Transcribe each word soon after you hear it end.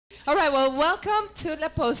All right, well, welcome to La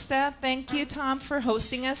Posta. Thank you, Tom, for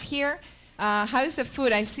hosting us here. How is the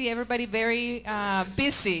food? I see everybody very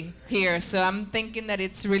busy here, so I'm thinking that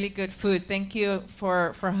it's really good food. Thank you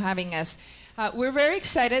for having us. We're very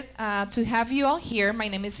excited to have you all here. My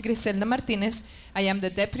name is Griselda Martinez. I am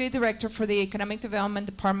the Deputy Director for the Economic Development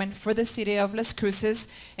Department for the City of Las Cruces,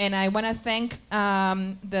 and I want to thank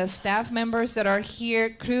the staff members that are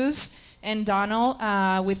here, Cruz and Donald.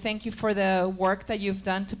 We thank you for the work that you've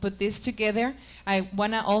done to put this together. I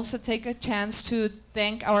want to also take a chance to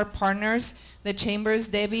thank our partners. The chambers,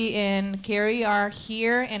 Debbie and Carrie, are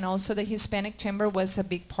here, and also the Hispanic Chamber was a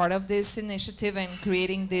big part of this initiative and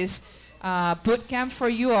creating this boot camp for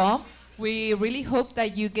you all. We really hope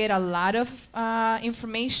that you get a lot of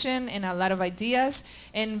information and a lot of ideas.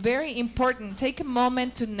 And very important, take a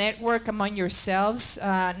moment to network among yourselves.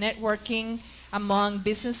 Networking among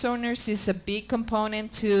business owners is a big component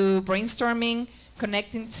to brainstorming,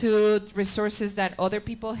 connecting to resources that other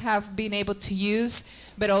people have been able to use,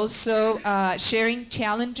 but also sharing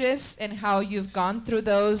challenges and how you've gone through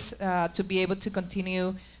those to be able to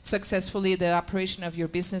continue successfully the operation of your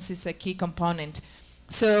business is a key component.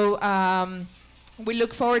 So we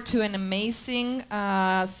look forward to an amazing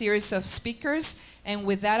series of speakers. And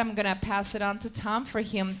with that, I'm going to pass it on to Tom for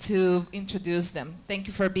him to introduce them. Thank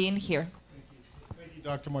you for being here. Thank you,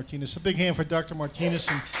 Dr. Martinez. A big hand for Dr. Martinez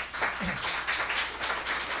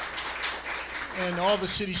and all the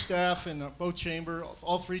city staff and both chamber,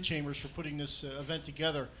 all three chambers for putting this event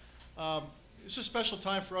together. It's a special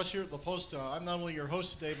time for us here at La Posta. I'm not only your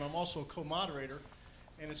host today, but I'm also a co-moderator,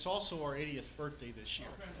 and it's also our 80th birthday this year.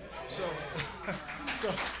 So,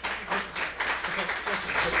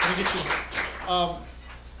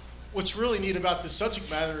 what's really neat about this subject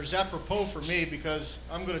matter is apropos for me because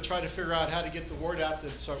I'm going to try to figure out how to get the word out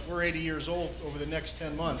that we're 80 years old over the next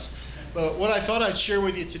 10 months. But what I thought I'd share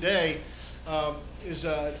with you today is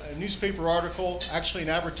a newspaper article, actually an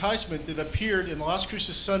advertisement that appeared in Las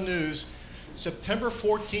Cruces Sun News September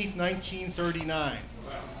 14th, 1939.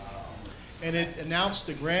 And it announced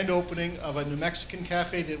the grand opening of a New Mexican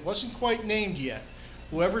cafe that wasn't quite named yet.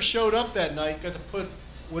 Whoever showed up that night got to put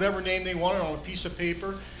whatever name they wanted on a piece of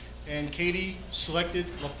paper, and Katie selected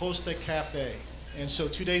La Posta Cafe. And so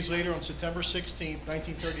 2 days later, on September 16th,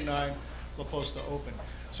 1939, La Posta opened.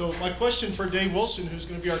 So my question for Dave Wilson, who's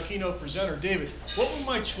going to be our keynote presenter. David, what were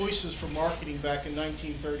my choices for marketing back in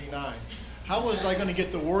 1939? How was I going to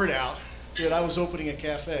get the word out that I was opening a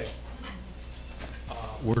cafe?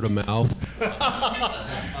 Word of mouth.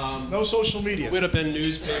 No social media. It would have been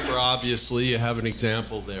newspaper, obviously. You have an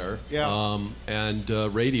example there. Yeah. And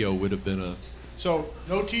radio would have been a... So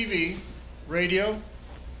no TV, radio,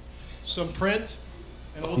 some print,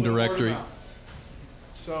 and a little bit of directory. word of mouth.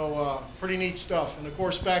 So pretty neat stuff. And of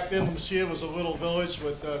course, back then, the Mesilla was a little village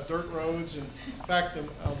with dirt roads. And in fact,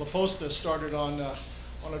 La Posta started on a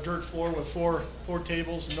dirt floor with four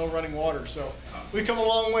tables and no running water. So we come a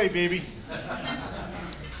long way, baby.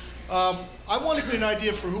 I want to get an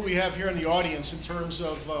idea for who we have here in the audience in terms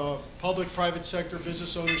of public, private sector,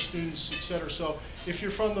 business owners, students, et cetera. So if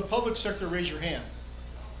you're from the public sector, raise your hand.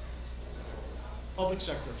 Public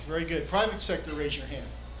sector, very good. Private sector, raise your hand.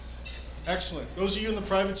 Excellent. Those of you in the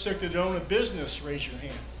private sector that own a business, raise your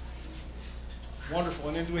hand. Wonderful.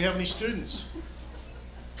 And then do we have any students?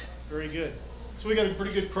 Very good. So we got a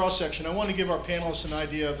pretty good cross-section. I want to give our panelists an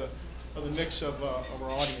idea of the mix of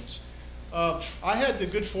our audience. I had the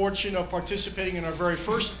good fortune of participating in our very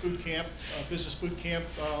first boot camp, business boot camp,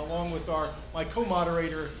 along with my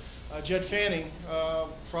co-moderator, Jed Fanning,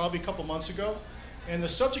 probably a couple months ago. And the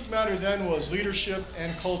subject matter then was leadership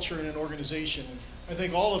and culture in an organization. And I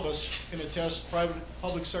think all of us can attest, private and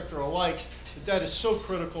public sector alike, that is so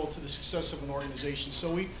critical to the success of an organization.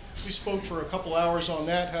 So we spoke for a couple hours on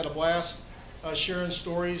that, had a blast sharing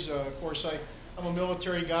stories. Of course, I'm a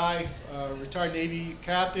military guy, retired Navy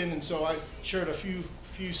captain, and so I shared a few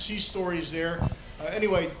sea stories there.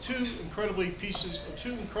 Anyway, two incredible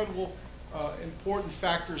important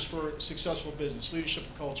factors for successful business, leadership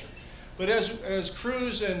and culture. But as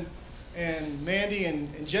Cruz and Mandy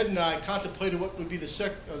and Jed and I contemplated what would be the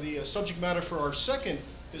subject matter for our second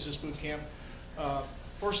business boot camp,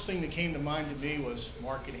 first thing that came to mind to me was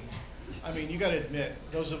marketing. I mean, you got to admit,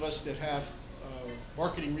 those of us that have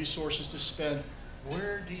marketing resources to spend,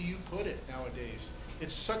 where do you put it nowadays?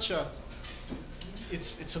 It's such a,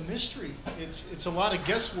 it's a mystery. It's a lot of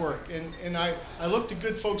guesswork. And I look to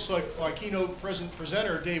good folks like our keynote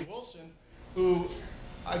presenter, Dave Wilson, who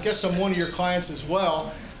I guess I'm one of your clients as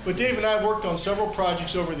well. But Dave and I have worked on several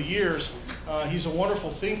projects over the years. He's a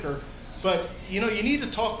wonderful thinker. But you need to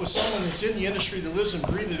talk with someone that's in the industry that lives and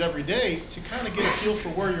breathes it every day to kind of get a feel for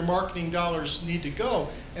where your marketing dollars need to go.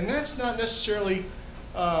 And that's not necessarily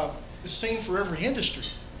the same for every industry.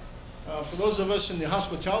 For those of us in the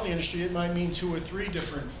hospitality industry, it might mean 2 or 3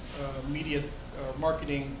 different media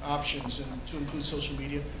marketing options, and to include social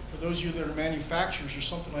media. For those of you that are manufacturers or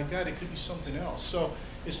something like that, it could be something else. So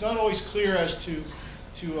it's not always clear as to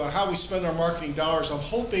how we spend our marketing dollars. I'm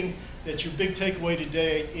hoping that your big takeaway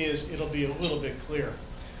today is it'll be a little bit clear.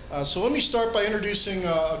 So let me start by introducing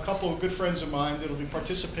a couple of good friends of mine that will be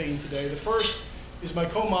participating today. The first is my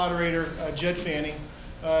co-moderator, Jed Fanning.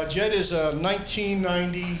 Jed is a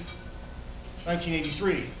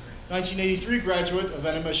 1983 graduate of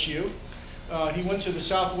NMSU. He went to the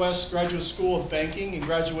Southwest Graduate School of Banking and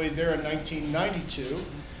graduated there in 1992.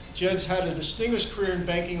 Jed's had a distinguished career in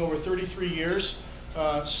banking over 33 years.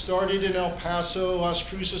 Started in El Paso, Las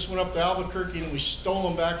Cruces, went up to Albuquerque, and we stole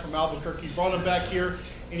him back from Albuquerque, brought him back here,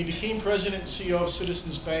 and he became president and CEO of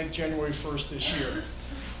Citizens Bank January 1st this year.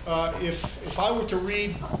 If I were to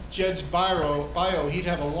read Jed's bio, he'd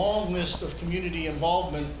have a long list of community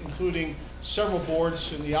involvement, including several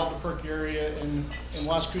boards in the Albuquerque area and in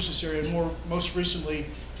Las Cruces area, and most recently,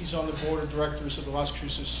 he's on the board of directors of the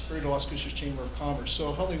Greater Las Cruces Chamber of Commerce.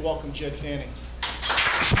 So help me welcome Jed Fanning.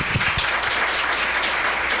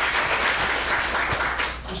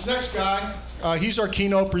 This next guy, he's our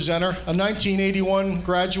keynote presenter, a 1981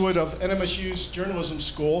 graduate of NMSU's journalism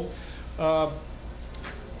school.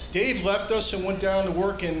 Dave left us and went down to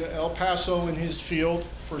work in El Paso in his field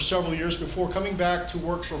for several years before coming back to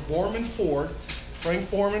work for Borman Ford, Frank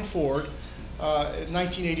Borman Ford, in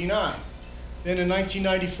 1989. Then in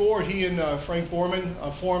 1994, he and Frank Borman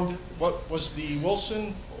formed what was the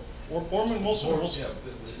Wilson, or Borman Wilson? Yeah, it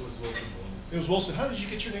was Wilson. It was Wilson. How did you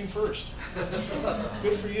get your name first?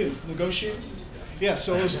 Good for you. Negotiating? Yeah,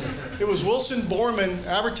 so it was Wilson Borman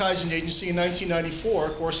Advertising Agency in 1994.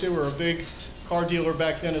 Of course, they were a big car dealer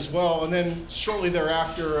back then as well. And then shortly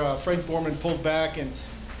thereafter, Frank Borman pulled back and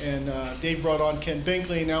Dave brought on Ken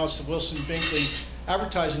Binkley, and now it's the Wilson Binkley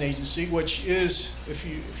Advertising Agency, which is, if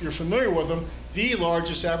you're familiar with them, the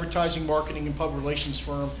largest advertising, marketing, and public relations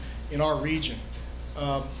firm in our region.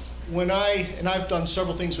 I've done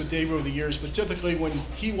several things with Dave over the years, but typically when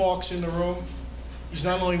he walks in the room, he's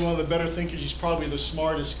not only one of the better thinkers, he's probably the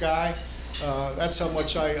smartest guy. That's how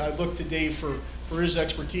much I look to Dave for his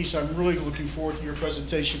expertise. I'm really looking forward to your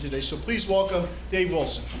presentation today. So please welcome Dave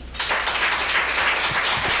Wilson.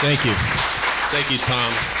 Thank you. Thank you,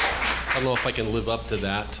 Tom. I don't know if I can live up to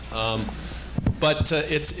that. But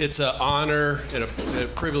it's an honor and a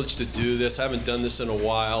privilege to do this. I haven't done this in a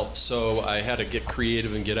while, so I had to get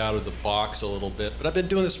creative and get out of the box a little bit. But I've been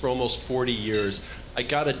doing this for almost 40 years. I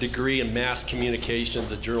got a degree in mass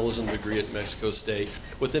communications, a journalism degree at Mexico State,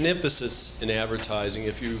 with an emphasis in advertising.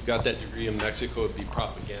 If you got that degree in Mexico, it'd be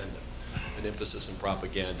propaganda, an emphasis in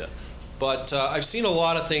propaganda. But I've seen a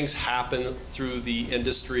lot of things happen through the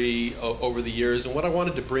industry over the years, and what I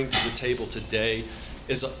wanted to bring to the table today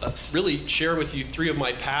is really share with you 3 of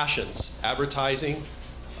my passions: advertising,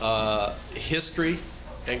 history,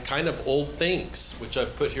 and kind of old things, which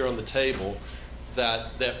I've put here on the table,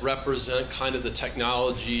 that represent kind of the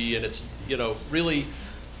technology, and it's, really,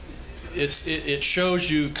 it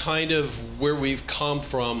shows you kind of where we've come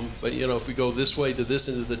from. But if we go this way to this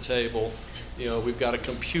end of the table, we've got a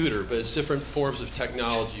computer, but it's different forms of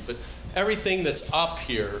technology. But everything that's up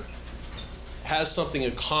here has something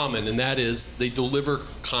in common, and that is they deliver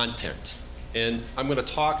content. And I'm going to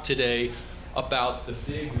talk today about the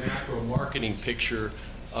big macro marketing picture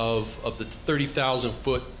of the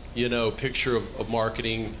 30,000-foot picture of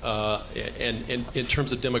marketing and in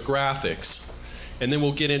terms of demographics. And then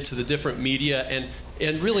we'll get into the different media, and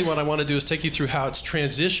really what I want to do is take you through how it's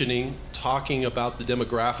transitioning, talking about the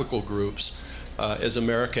demographical groups as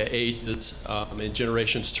America ages and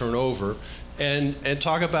generations turn over, and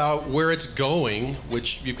talk about where it's going,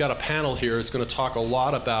 which you've got a panel here. It's going to talk a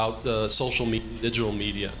lot about social media, digital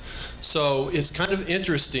media. So it's kind of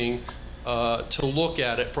interesting to look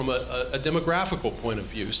at it from a demographical point of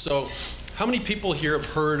view. So how many people here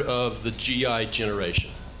have heard of the GI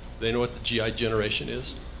generation? They know what the GI generation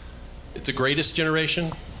is? It's the greatest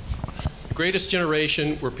generation. The greatest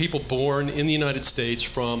generation were people born in the United States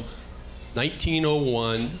from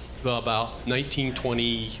 1901 to about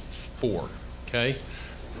 1924, okay?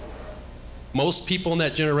 Most people in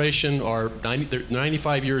that generation are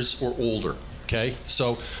 95 years or older, okay?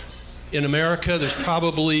 So in America, there's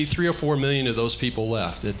probably 3 or 4 million of those people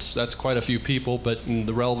left. That's quite a few people, but in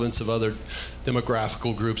the relevance of other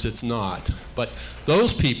demographical groups, it's not. But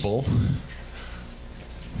those people,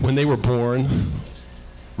 when they were born,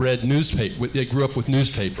 read newspaper. They grew up with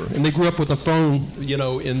newspaper, and they grew up with a phone, you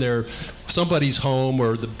know, in their somebody's home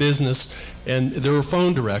or the business, and there were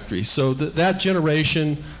phone directories. So that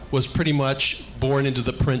generation was pretty much born into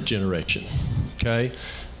the print generation. Okay.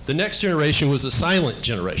 The next generation was the silent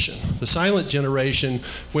generation. The silent generation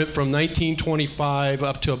went from 1925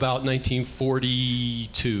 up to about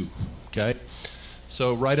 1942. Okay.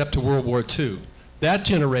 So right up to World War II. That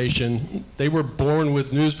generation, they were born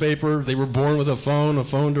with newspaper, they were born with a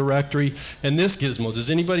phone directory, and this gizmo.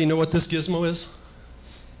 Does anybody know what this gizmo is?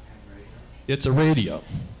 It's a radio.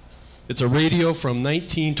 It's a radio from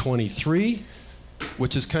 1923,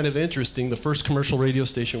 which is kind of interesting. The first commercial radio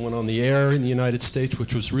station went on the air in the United States,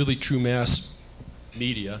 which was really true mass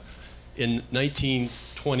media, in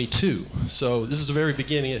 1922. So this is the very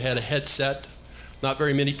beginning. It had a headset. Not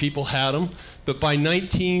very many people had them. But by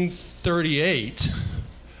 1938,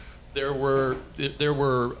 there were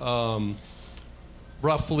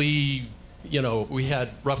roughly, you know, we had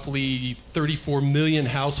roughly 34 million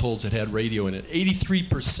households that had radio in it.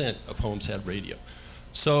 83% of homes had radio.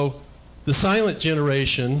 So the silent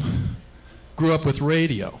generation grew up with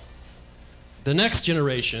radio. The next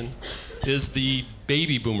generation is the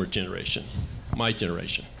baby boomer generation, my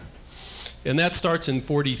generation. And that starts in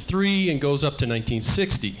 43 and goes up to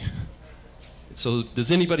 1960. So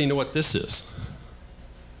does anybody know what this is?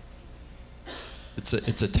 It's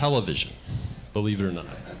a television, believe it or not.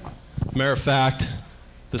 Matter of fact,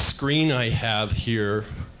 the screen I have here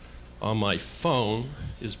on my phone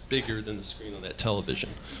is bigger than the screen on that television.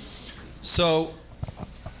 So,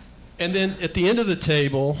 and then at the end of the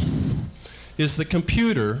table is the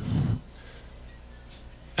computer.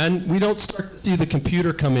 And we don't start to see the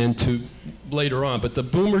computer come into later on, but the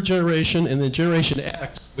boomer generation and the Generation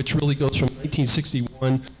X, which really goes from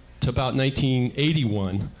 1961 to about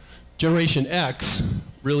 1981, Generation X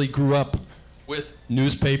really grew up with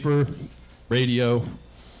newspaper, radio,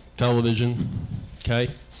 television, okay?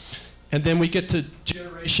 And then we get to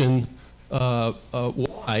Generation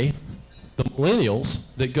Y, the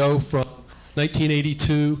millennials, that go from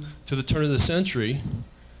 1982 to the turn of the century,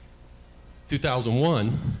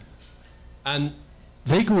 2001, and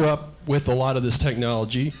they grew up with a lot of this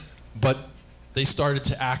technology, but they started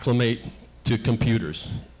to acclimate to computers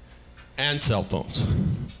and cell phones.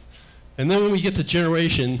 And then when we get to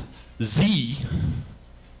Generation Z,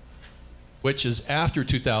 which is after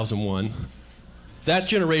 2001, that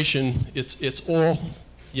generation, it's all,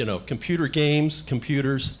 you know, computer games,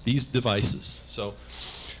 computers, these devices. So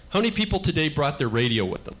how many people today brought their radio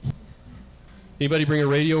with them? Anybody bring a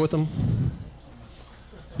radio with them?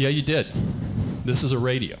 Yeah, you did. This is a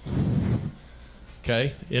radio,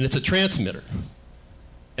 okay? And it's a transmitter.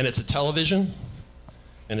 And it's a television,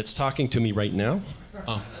 and it's talking to me right now.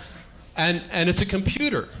 And it's a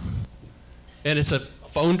computer. And it's a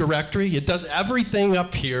phone directory. It does everything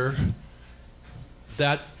up here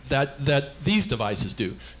that these devices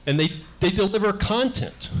do. And they deliver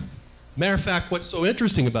content. Matter of fact, what's so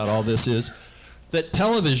interesting about all this is that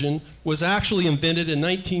television was actually invented in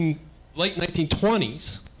late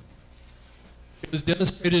 1920s. It was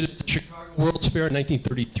demonstrated at the Chicago World's Fair in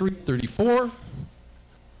 1933-34.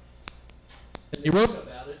 And they wrote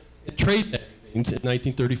about it in trade magazines in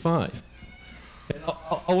 1935. And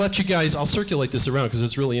I'll let you guys, I'll circulate this around because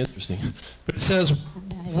it's really interesting. But it says,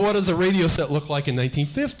 what does a radio set look like in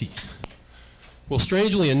 1950? Well,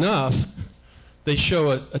 strangely enough, they show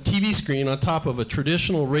a TV screen on top of a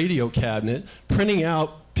traditional radio cabinet printing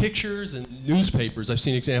out pictures and newspapers. I've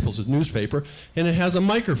seen examples of newspaper, and it has a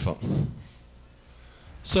microphone.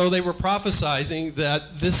 So they were prophesizing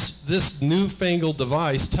that this newfangled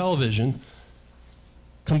device, television,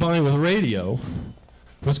 combined with radio,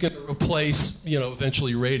 was going to replace, you know,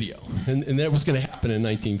 eventually radio, and that was going to happen in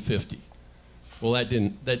 1950. Well, that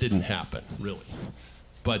didn't happen really,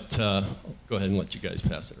 but go ahead and let you guys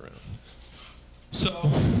pass it around. So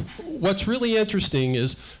what's really interesting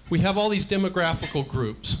is we have all these demographical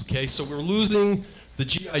groups. Okay, so we're losing the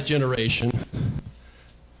GI generation,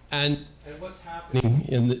 and what's happening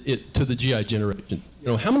to the GI generation? You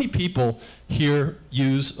know, how many people here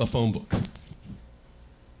use a phone book?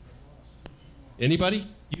 Anybody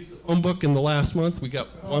use a phone book in the last month? We got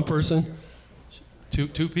one person, two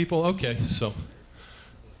people. Okay, so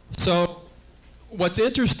what's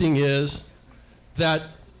interesting is that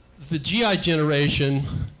the GI generation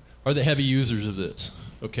are the heavy users of this.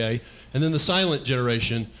 Okay, and then the silent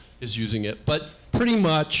generation is using it, but pretty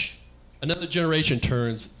much another generation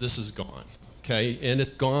turns, this is gone. Okay, and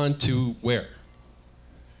it's gone to where?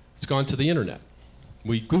 It's gone to the internet.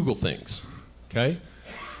 We Google things. Okay,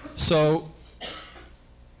 so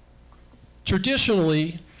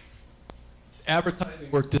traditionally, advertising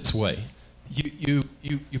worked this way. You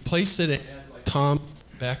placed an ad, like Tom,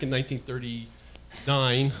 back in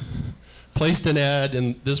 1939, placed an ad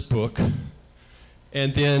in this book,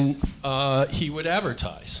 and then he would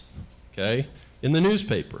advertise, okay, in the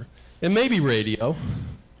newspaper, and maybe radio,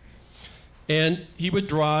 and he would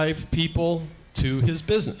drive people to his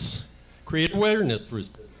business, create awareness for his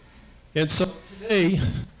business. And so today,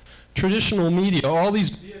 traditional media, all these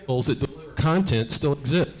vehicles that deliver content still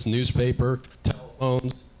exist: newspaper,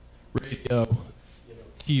 telephones, radio,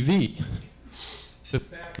 TV. But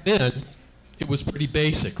back then, it was pretty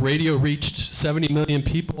basic. Radio reached 70 million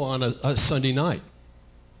people on a Sunday night.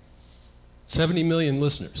 70 million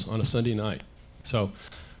listeners on a Sunday night. So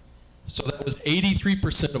that was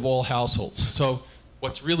 83% of all households. So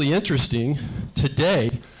what's really interesting,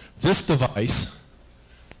 today, this device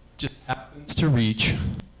just happens to reach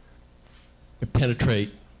and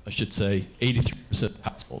penetrate, I should say, 83% of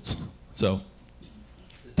households. So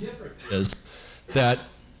the difference is that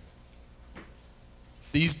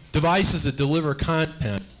these devices that deliver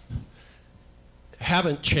content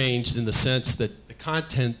haven't changed in the sense that the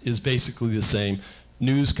content is basically the same.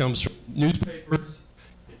 News comes from newspapers,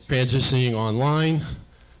 it's transitioning online.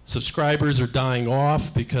 Subscribers are dying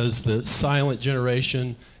off because the silent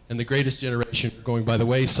generation and the greatest generation are going by the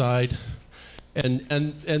wayside. And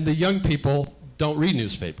the young people don't read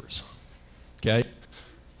newspapers, okay?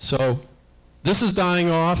 So this is dying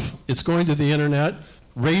off. It's going to the internet.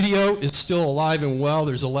 Radio is still alive and well.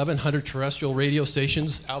 There's 1,100 terrestrial radio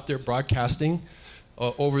stations out there broadcasting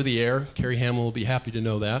over the air. Carrie Hamlin will be happy to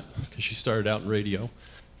know that because she started out in radio.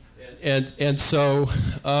 And so,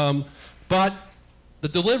 but the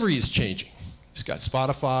delivery is changing. You've got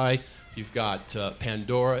Spotify, you've got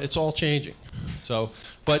Pandora, it's all changing. So,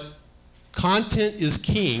 but content is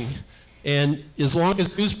king, and as long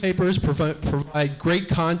as newspapers provide great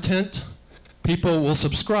content, people will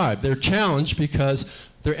subscribe. They're challenged because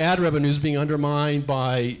their ad revenue is being undermined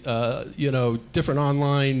by different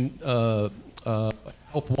online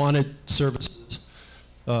help wanted services.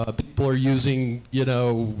 People are using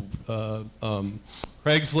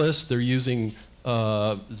Craigslist. They're using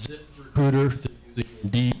ZipRecruiter. They're using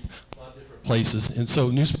Indeed. A lot of different places, and so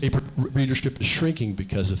newspaper readership is shrinking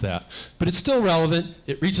because of that. But it's still relevant.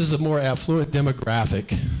 It reaches a more affluent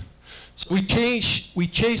demographic. So we chase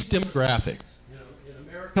demographics. In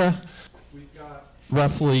America, we've got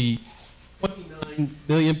roughly 29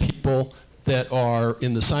 million people that are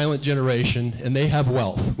in the silent generation, and they have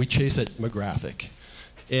wealth. We chase that demographic.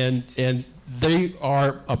 And they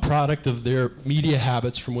are a product of their media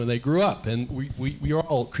habits from when they grew up, and we are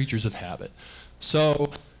all creatures of habit. So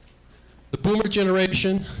the boomer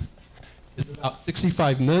generation is about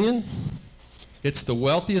 65 million. It's the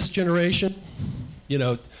wealthiest generation.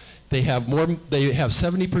 They have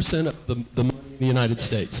 70% of the money in the United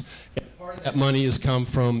States. And part of that money has come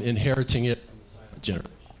from inheriting it from the silent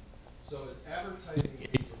generation. So as advertising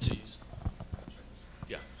agencies,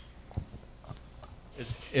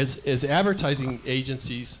 as advertising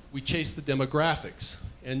agencies, we chase the demographics.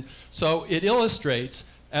 And so it illustrates,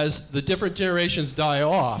 as the different generations die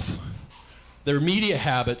off, their media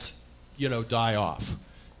habits, die off.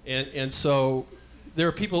 And so there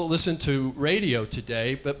are people that listen to radio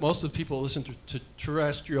today, but most of the people that listen to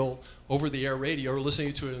terrestrial over-the-air radio are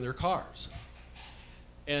listening to it in their cars.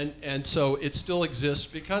 And so it still exists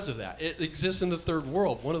because of that. It exists in the third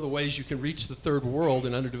world. One of the ways you can reach the third world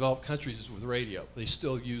in underdeveloped countries is with radio. They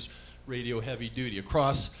still use radio heavy duty.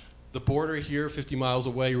 Across the border here, 50 miles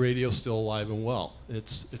away, radio's still alive and well.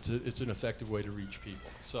 It's an effective way to reach people.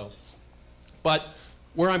 So, but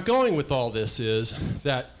where I'm going with all this is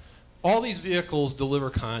that all these vehicles deliver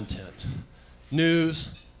content.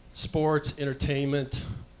 News, sports, entertainment.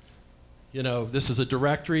 This is a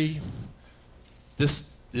directory. This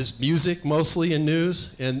is music mostly, and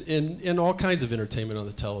news, and all kinds of entertainment on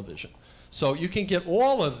the television. So you can get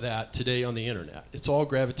all of that today on the internet. It's all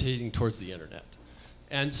gravitating towards the internet.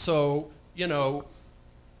 And so,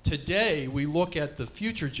 today we look at the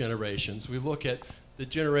future generations. We look at the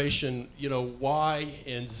generation, Y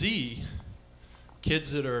and Z,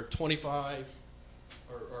 kids that are 25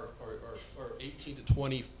 or 18 to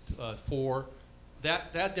 24.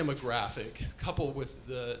 That demographic, coupled with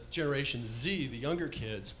the Generation Z, the younger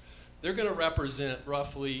kids, they're going to represent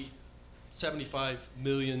roughly 75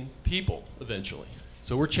 million people eventually.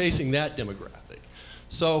 So we're chasing that demographic.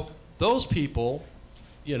 So those people,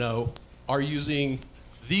 are using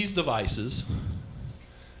these devices.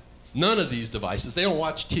 None of these devices. They don't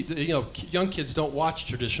watch. Young kids don't watch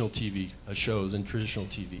traditional TV shows and traditional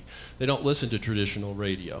TV. They don't listen to traditional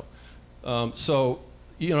radio. So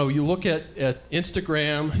you know, you look at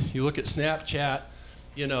Instagram, you look at Snapchat,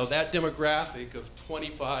 you know, that demographic of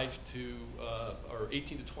 25 to, or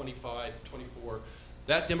 18 to 25, 24,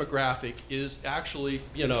 that demographic is actually,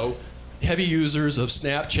 you know, heavy users of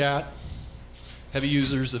Snapchat, heavy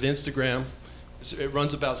users of Instagram. It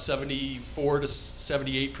runs about 74 to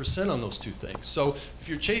 78% on those two things. So if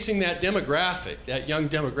you're chasing that demographic, that young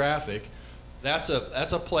demographic, that's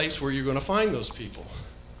a place where you're going to find those people.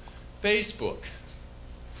 Facebook,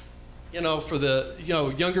 you know, for the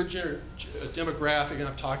younger demographic, and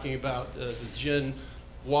I'm talking about the Gen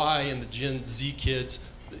Y and the Gen Z kids.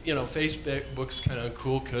 You know, Facebook's kind of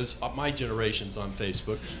uncool because my generation's on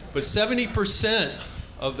Facebook. But 70%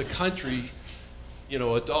 of the country, you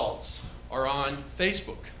know, adults are on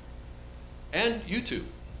Facebook and YouTube,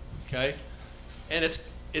 okay? And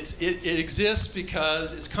it exists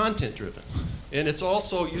because it's content driven. And it's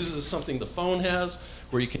also uses something the phone has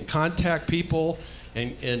where you can contact people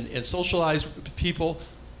and socialize with people.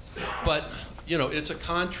 But, you know, it's a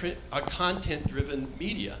content driven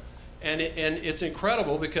media. And it's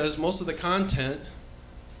incredible because most of the content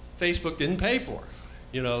Facebook didn't pay for.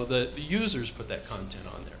 You know, the users put that content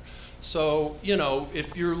on there. So, you know,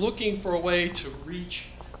 if you're looking for a way to reach,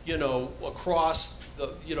 you know, across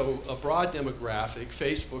the, you know, a broad demographic,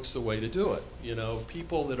 Facebook's the way to do it. You know,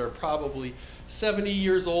 people that are probably 70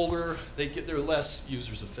 years older, they're less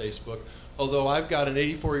users of Facebook. Although I've got an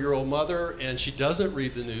 84-year-old mother and she doesn't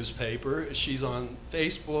read the newspaper. She's on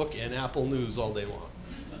Facebook and Apple News all day long,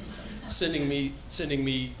 sending me,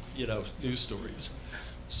 you know, news stories.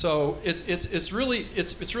 So it's really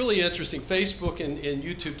interesting. Facebook and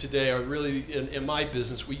YouTube today are really, in my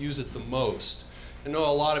business, we use it the most. I know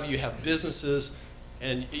a lot of you have businesses,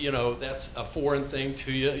 and you know that's a foreign thing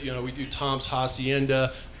to you. You know, we do Tom's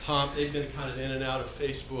Hacienda. They've been kind of in and out of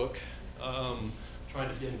Facebook, trying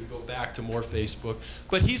to get him to go back to more Facebook.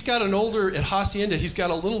 But he's got an older, at Hacienda, he's got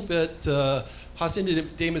a little bit, Hacienda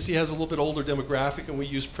de Messi has a little bit older demographic, and we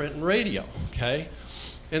use print and radio, okay?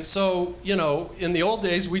 And so, you know, in the old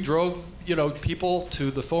days, we drove, you know, people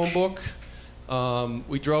to the phone book.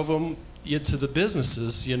 We drove them into the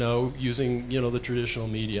businesses, you know, using, you know, the traditional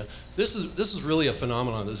media. This is really a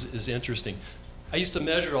phenomenon that is interesting. I used to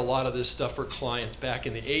measure a lot of this stuff for clients back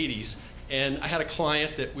in the 80s, and I had a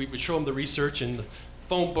client that we would show him the research, and the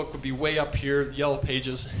phone book would be way up here, the yellow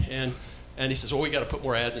pages, and he says, "Oh, we got to put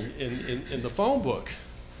more ads in the phone book."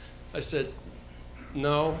 I said,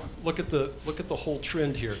 "No, look at the whole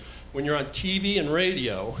trend here. When you're on TV and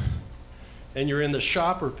radio, and you're in the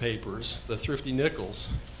shopper papers, the Thrifty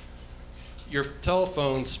Nickels, your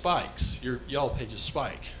telephone spikes, your yellow pages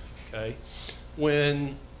spike, okay?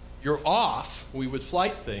 When you're off, we would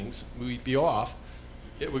flight things, we'd be off,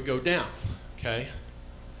 it would go down, okay?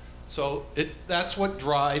 So that's what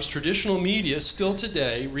drives traditional media still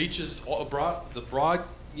today, reaches the broad,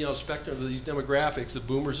 you know, spectrum of these demographics. The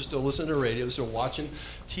boomers are still listening to radio, they're still watching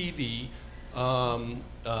TV.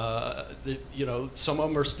 You know, some of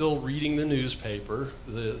them are still reading the newspaper,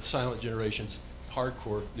 the silent generation's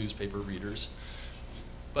hardcore newspaper readers.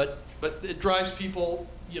 But it drives people,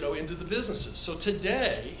 you know, into the businesses. So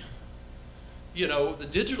today, you know, the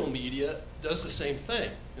digital media does the same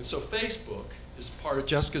thing. And so Facebook is part of,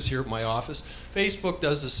 Jessica's here at my office, Facebook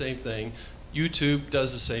does the same thing. YouTube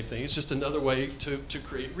does the same thing. It's just another way to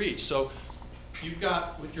create reach. So you've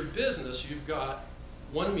got, with your business, you've got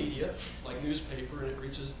one media, like newspaper, and it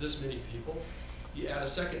reaches this many people. You add a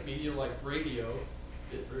second media, like radio,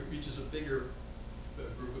 it reaches a bigger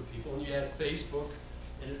group of people. And you add Facebook,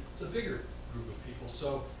 and it's a bigger group of people.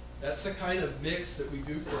 So that's the kind of mix that we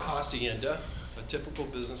do for Hacienda, a typical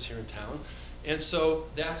business here in town. And so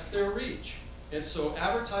that's their reach. And so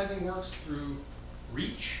advertising works through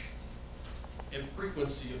reach and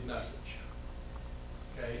frequency of message,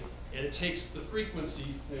 okay? And it takes the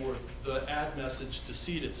frequency for the ad message to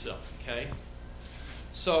seed itself, okay?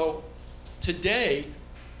 So today,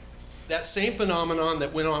 that same phenomenon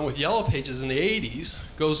that went on with Yellow Pages in the 80s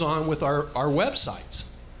goes on with our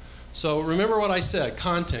websites. So remember what I said,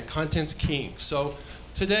 content's king. So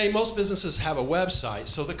today, most businesses have a website,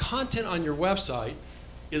 so the content on your website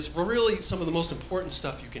is really some of the most important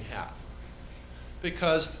stuff you can have,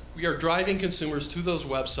 because we are driving consumers to those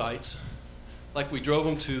websites like we drove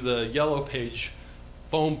them to the Yellow Page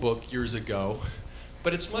phone book years ago.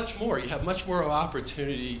 But it's much more. You have much more of an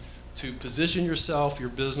opportunity to position yourself, your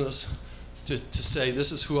business, to say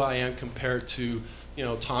this is who I am compared to, you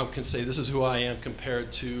know, Tom can say this is who I am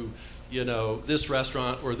compared to, you know, this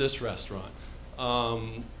restaurant or this restaurant.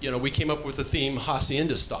 You know, we came up with the theme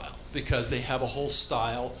Hacienda style because they have a whole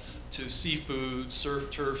style to seafood, surf,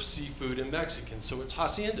 turf, seafood, and Mexican. So it's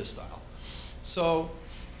Hacienda style. So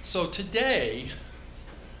So today,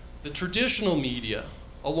 the traditional media,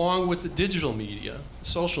 along with the digital media,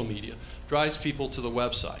 social media, drives people to the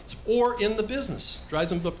websites, or in the business, drives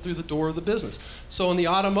them up through the door of the business. So in the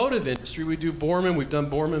automotive industry, we do Borman. We've done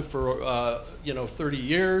Borman for 30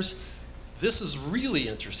 years. This is really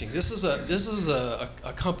interesting. This is a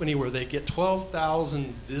company where they get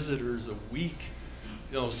 12,000 visitors a week,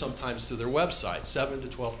 sometimes to their website, 7,000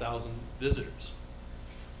 to 12,000 visitors.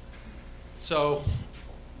 So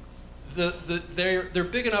they're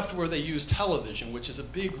big enough to where they use television, which is a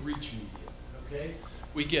big reach media. Okay,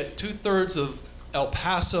 we get 2/3 of El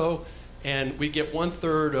Paso, and we get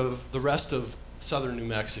 1/3 of the rest of southern New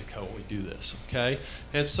Mexico when we do this. Okay,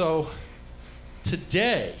 and so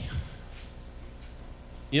today,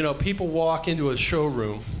 people walk into a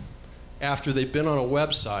showroom after they've been on a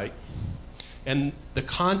website, and the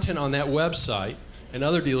content on that website and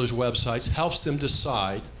other dealers' websites helps them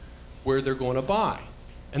decide where they're going to buy.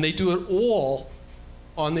 And they do it all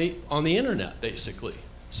on the internet, basically.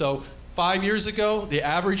 So 5 years ago, the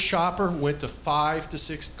average shopper went to 5 to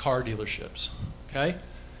 6 car dealerships, okay?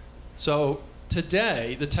 So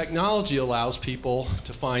today, the technology allows people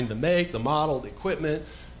to find the make, the model, the equipment,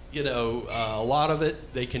 a lot of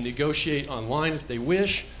it they can negotiate online if they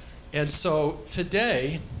wish. And so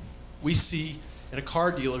today, we see in a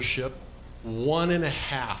car dealership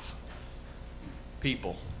 1.5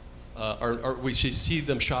 people. Or we should see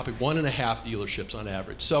them shopping 1.5 dealerships on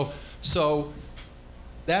average. So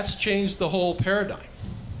that's changed the whole paradigm.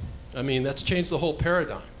 I mean, that's changed the whole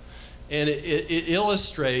paradigm. And it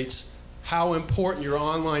illustrates how important your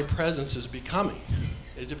online presence is becoming.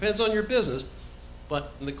 It depends on your business,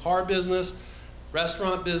 but in the car business,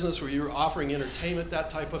 restaurant business, where you're offering entertainment, that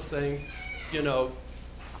type of thing,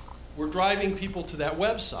 we're driving people to that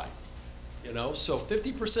website. So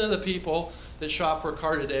 50% of the people that shop for a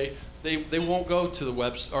car today, they won't go to the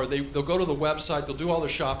website, or they'll go to the website, they'll do all their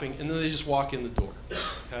shopping, and then they just walk in the door.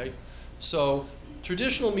 Okay, so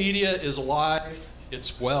traditional media is alive,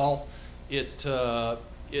 it's well, it's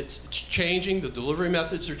changing. The delivery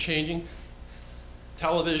methods are changing.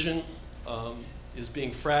 Television is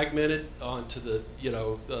being fragmented onto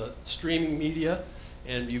the streaming media,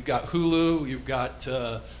 and you've got Hulu, you've got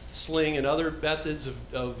Sling and other methods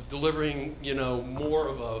of delivering, more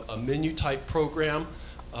of a menu type program.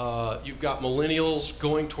 You've got millennials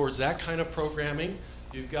going towards that kind of programming.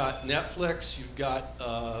 You've got Netflix, you've got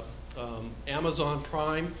Amazon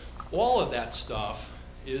Prime. All of that stuff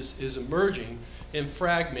is emerging and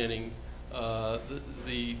fragmenting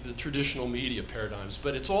the traditional media paradigms.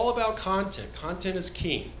 But it's all about content. Content is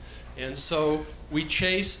king. And so we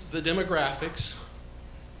chase the demographics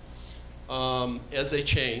as they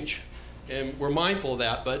change, and we're mindful of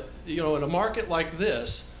that. But in a market like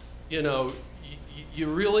this, you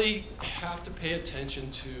really have to pay attention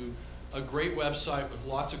to a great website with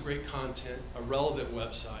lots of great content, a relevant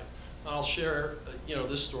website. I'll share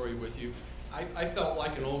this story with you. I felt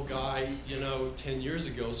like an old guy 10 years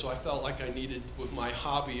ago, so I felt like I needed, with my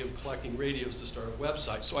hobby of collecting radios, to start a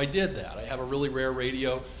website. So I did that. I have a really rare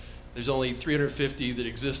radio. There's only 350 that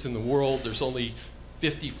exist in the world. There's only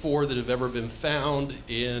 54 that have ever been found,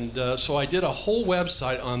 and so I did a whole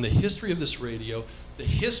website on the history of this radio, the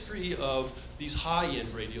history of these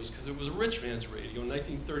high-end radios, because it was a rich man's radio. In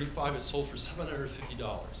 1935, it sold for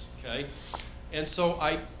 $750, okay? And so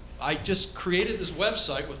I just created this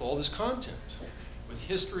website with all this content, with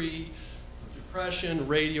history, depression,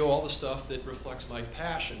 radio, all the stuff that reflects my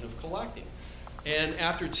passion of collecting. And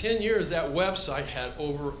after 10 years, that website had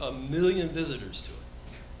over 1 million visitors to it.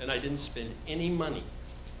 And I didn't spend any money.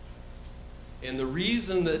 And the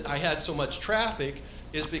reason that I had so much traffic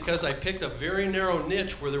is because I picked a very narrow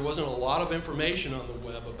niche where there wasn't a lot of information on the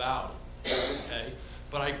web about it, okay?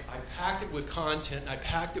 But I packed it with content, I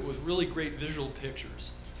packed it with really great visual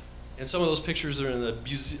pictures. And some of those pictures are in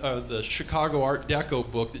the Chicago Art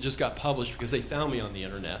Deco book that just got published because they found me on the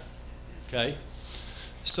internet, okay?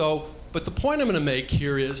 So, but the point I'm going to make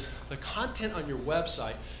here is the content on your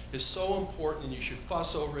website is so important, and you should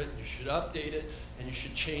fuss over it, and you should update it, and you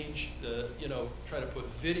should change the, try to put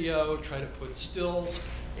video, try to put stills,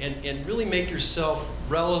 and really make yourself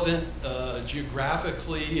relevant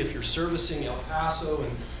geographically if you're servicing El Paso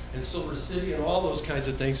and Silver City and all those kinds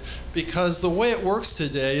of things. Because the way it works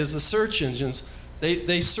today is the search engines,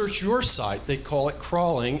 they search your site, they call it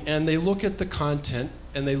crawling, and they look at the content,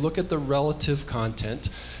 and they look at the relative content,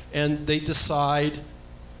 and they decide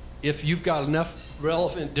if you've got enough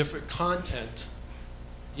relevant different content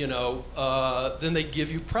then they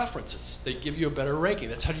give you preferences. They give you a better ranking.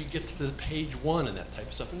 That's how you get to the page 1 and that type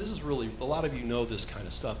of stuff. And this is really, a lot of you know this kind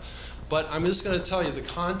of stuff. But I'm just going to tell you, the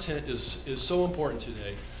content is so important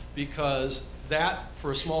today, because that,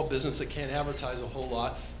 for a small business that can't advertise a whole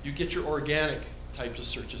lot, you get your organic types of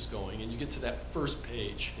searches going, and you get to that first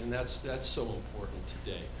page, and that's so important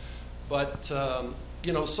today. But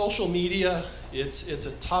social media, it's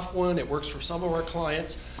a tough one. It works for some of our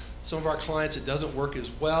clients. Some of our clients, it doesn't work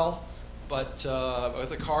as well. But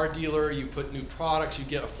with a car dealer, you put new products. You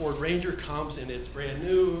get a Ford Ranger comes, and it's brand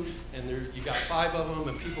new, and you got 5 of them,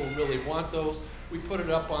 and people really want those. We put it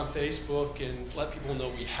up on Facebook and let people know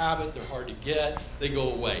we have it. They're hard to get. They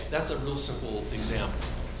go away. That's a real simple example.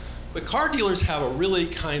 But car dealers have a really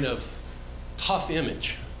kind of tough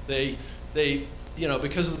image. They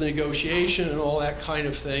because of the negotiation and all that kind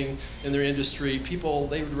of thing in their industry,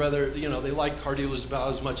 they would rather, they like car dealers about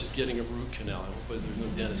as much as getting a root canal. I hope there's no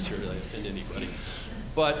dentist here to offend anybody.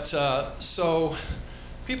 But so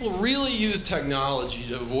people really use technology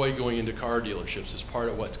to avoid going into car dealerships as part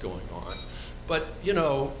of what's going on. But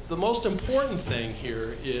the most important thing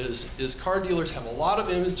here is car dealers have a lot of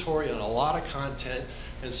inventory and a lot of content,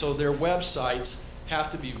 and so their websites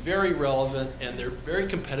have to be very relevant, and they're very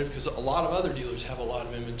competitive because a lot of other dealers have a lot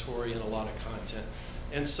of inventory and a lot of content.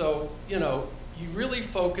 And so, you really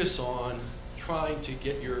focus on trying to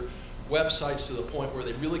get your websites to the point where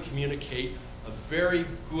they really communicate a very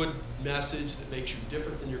good message that makes you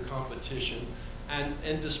different than your competition,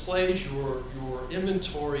 and displays your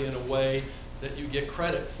inventory in a way that you get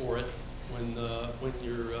credit for it when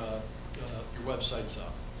your website's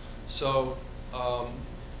up. So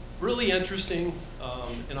really interesting,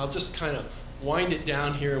 and I'll just kind of wind it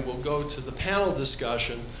down here, and we'll go to the panel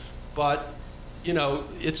discussion. But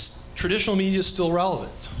traditional media is still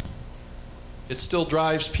relevant. It still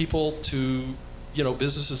drives people to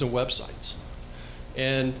businesses and websites,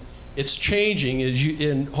 and it's changing.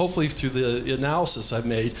 And hopefully through the analysis I've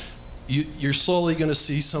made, you're slowly going to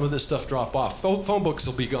see some of this stuff drop off. Phone books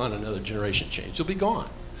will be gone. Another generation change. They'll be gone.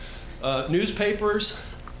 Newspapers.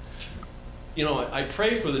 I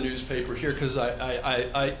pray for the newspaper here, because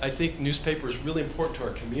I think newspaper is really important to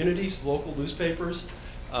our communities, local newspapers.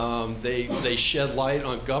 They shed light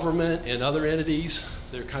on government and other entities.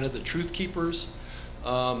 They're kind of the truth keepers.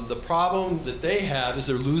 The problem that they have is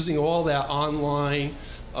they're losing all that online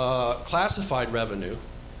classified revenue,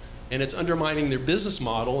 and it's undermining their business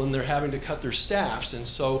model, and they're having to cut their staffs. And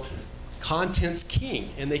so content's king,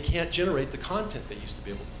 and they can't generate the content they used to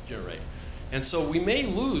be able to generate. And so we may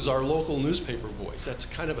lose our local newspaper voice. That's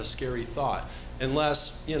kind of a scary thought,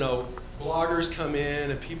 unless bloggers come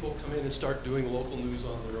in and people come in and start doing local news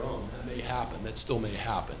on their own. That may happen. That still may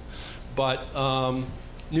happen. But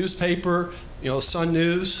newspaper, Sun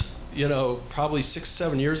News, probably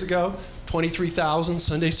 6-7 years ago, 23,000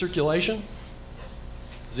 Sunday circulation.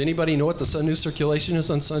 Does anybody know what the Sun News circulation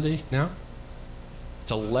is on Sunday now?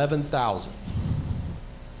 It's 11,000.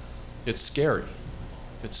 It's scary.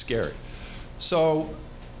 It's scary. So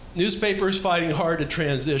newspapers fighting hard to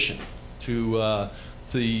transition to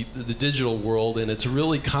the digital world, and it's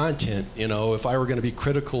really content. If I were going to be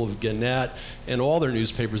critical of Gannett and all their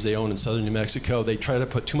newspapers they own in southern New Mexico, they try to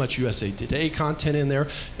put too much USA Today content in there,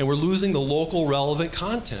 and we're losing the local relevant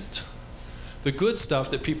content, the good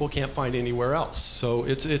stuff that people can't find anywhere else. So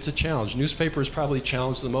it's a challenge. Newspapers probably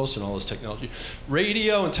challenged the most in all this technology.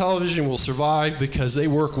 Radio and television will survive because they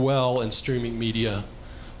work well in streaming media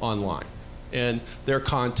online. And their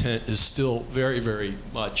content is still very, very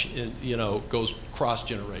much, goes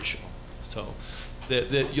cross-generational. So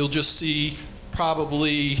that you'll just see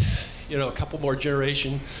probably, a couple more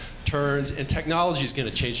generation turns, and technology is going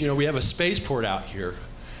to change. We have a spaceport out here,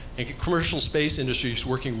 and the commercial space industry is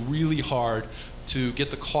working really hard to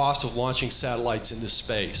get the cost of launching satellites into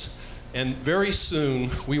space. And very soon,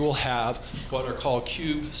 we will have what are called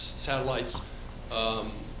cube satellites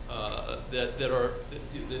they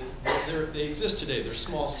exist today. They're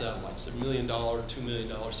small satellites. They're $1 million, $2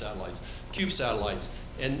 million satellites, cube satellites.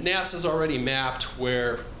 And NASA's already mapped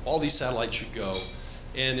where all these satellites should go.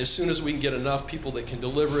 And as soon as we can get enough people that can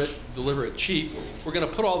deliver it cheap, we're going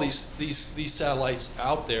to put all these satellites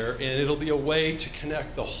out there, and it'll be a way to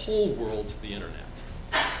connect the whole world to the internet.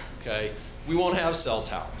 Okay? We won't have cell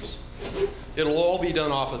towers. It'll all be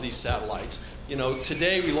done off of these satellites.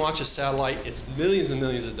 Today we launch a satellite, it's millions and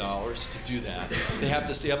millions of dollars to do that. They have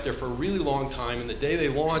to stay up there for a really long time, and the day they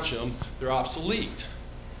launch them, they're obsolete.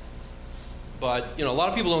 But a lot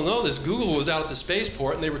of people don't know this. Google was out at the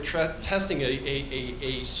spaceport, and they were testing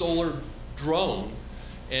a solar drone,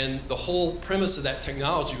 and the whole premise of that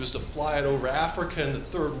technology was to fly it over Africa and the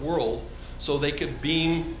third world, so they could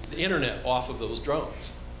beam the internet off of those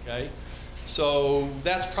drones, okay? So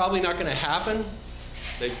that's probably not going to happen.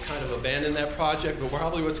 They've kind of abandoned that project, but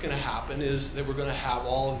probably what's going to happen is that we're going to have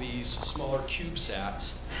all of these smaller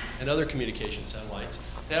CubeSats and other communication satellites.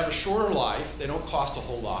 They have a shorter life, they don't cost a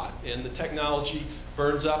whole lot, and the technology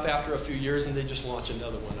burns up after a few years and they just launch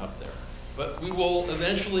another one up there. But we will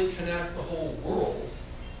eventually connect the whole world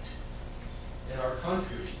in our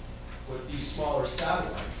country with these smaller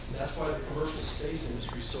satellites. And that's why the commercial space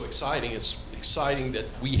industry is so exciting. It's exciting that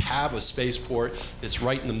we have a spaceport that's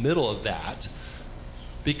right in the middle of that,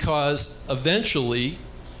 because eventually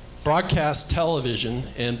broadcast television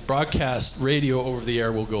and broadcast radio over the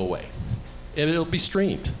air will go away. And it'll be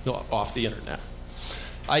streamed off the internet.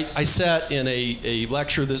 I sat in a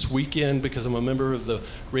lecture this weekend because I'm a member of the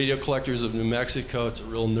Radio Collectors of New Mexico. It's a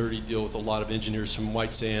real nerdy deal with a lot of engineers from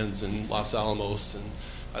White Sands and Los Alamos, and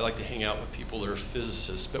I like to hang out with people that are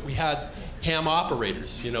physicists. But we had ham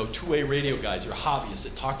operators, you know, two-way radio guys, or hobbyists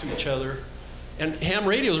that talk to each other. And ham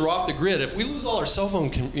radios are off the grid. If we lose all our cell phone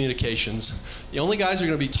communications, the only guys who are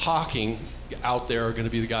going to be talking out there are going to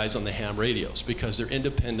be the guys on the ham radios, because they're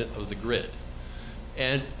independent of the grid.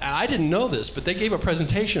 And I didn't know this, but they gave a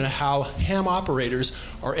presentation of how ham operators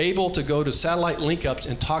are able to go to satellite link-ups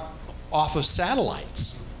and talk off of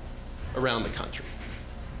satellites around the country.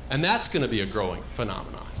 And that's going to be a growing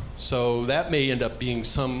phenomenon. So that may end up being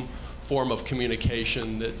some form of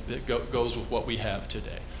communication that goes with what we have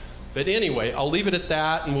today. But anyway, I'll leave it at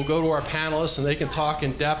that, and we'll go to our panelists, and they can talk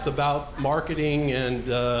in depth about marketing and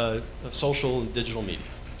social and digital media.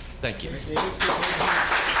 Thank you.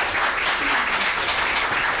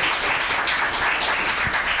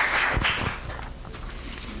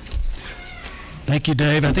 Thank you,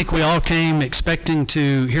 Dave. I think we all came expecting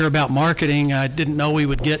to hear about marketing. I didn't know we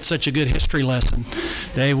would get such a good history lesson.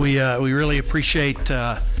 Dave, we really appreciate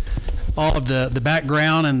all of the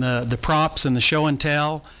background and the props and the show and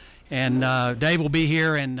tell. And Dave will be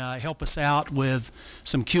here and help us out with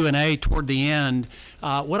some Q&A toward the end.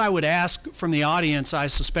 What I would ask from the audience, I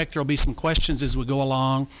suspect there will be some questions as we go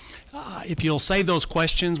along. If you'll save those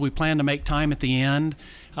questions, we plan to make time at the end,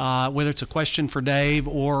 whether it's a question for Dave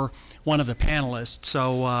or one of the panelists.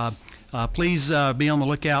 So please be on the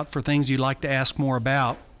lookout for things you'd like to ask more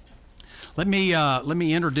about. Let me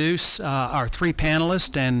introduce our three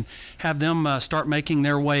panelists and have them start making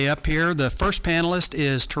their way up here. The first panelist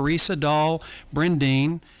is Teresa Dahl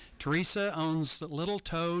Brendine. Teresa owns Little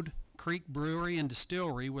Toad Creek Brewery and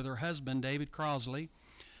Distillery with her husband, David Crosley.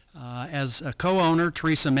 As a co-owner,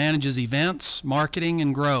 Teresa manages events, marketing,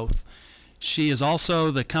 and growth. She is also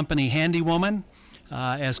the company Handywoman.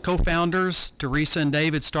 As co-founders, Teresa and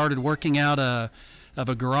David started working out of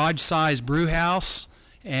a garage-sized brew house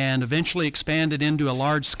and eventually expanded into a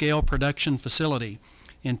large-scale production facility.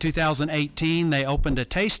 In 2018, they opened a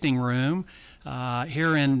tasting room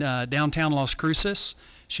here in downtown Las Cruces.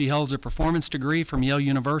 She holds a performance degree from Yale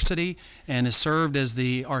University and has served as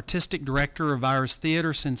the artistic director of Iris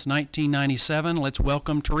Theater since 1997. Let's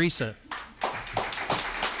welcome Teresa.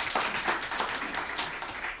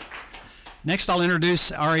 Next, I'll introduce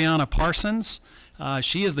Ariana Parsons.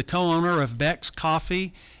 She is the co-owner of Beck's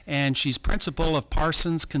Coffee, and she's principal of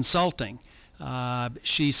Parsons Consulting.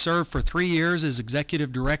 She served for 3 years as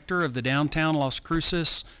executive director of the Downtown Las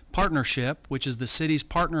Cruces Partnership, which is the city's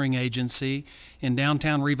partnering agency in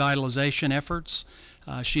downtown revitalization efforts.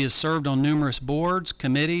 She has served on numerous boards,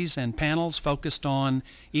 committees, and panels focused on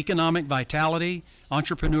economic vitality,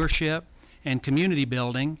 entrepreneurship, and community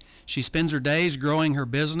building. She spends her days growing her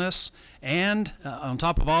business and, on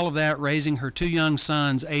top of all of that, raising her 2 young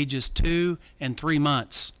sons, ages 2 and 3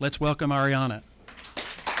 months. Let's welcome Ariana.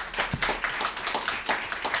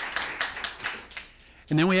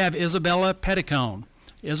 And then we have Isabella Petticone.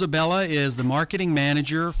 Isabella is the marketing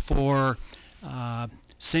manager for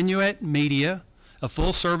Sinuet Media, a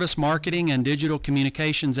full-service marketing and digital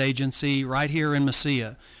communications agency right here in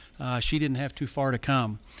Mesilla. She didn't have too far to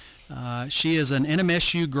come. She is an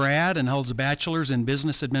NMSU grad and holds a bachelor's in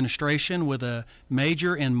business administration with a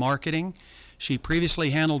major in marketing. She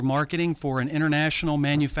previously handled marketing for an international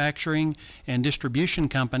manufacturing and distribution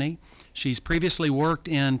company. She's previously worked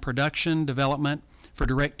in production development for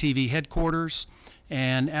DirecTV headquarters,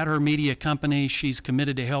 and at her media company, she's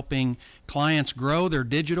committed to helping clients grow their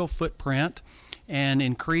digital footprint and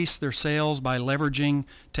increase their sales by leveraging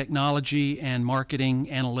technology and marketing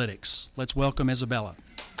analytics. Let's welcome Isabella.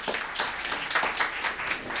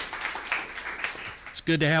 It's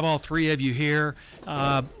good to have all three of you here.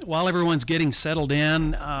 While everyone's getting settled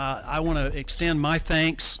in, I want to extend my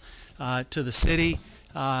thanks to the city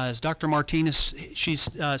As Dr. Martinez, she's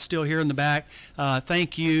still here in the back.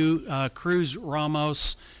 Thank you. Cruz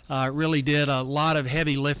Ramos really did a lot of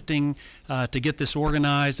heavy lifting to get this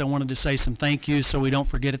organized. I wanted to say some thank yous so we don't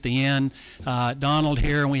forget at the end. Donald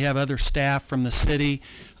here, and we have other staff from the city.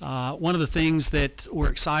 One of the things that we're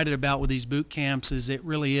excited about with these boot camps is it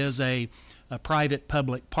really is a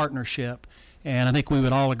private-public partnership. And I think we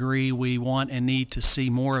would all agree we want and need to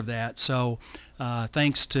see more of that. So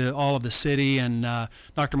thanks to all of the city, and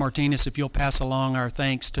Dr. Martinez, if you'll pass along our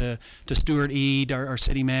thanks to Stuart Eade, our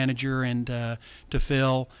city manager, and to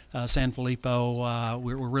Phil Sanfilippo.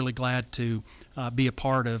 We're really glad to be a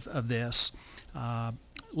part of this.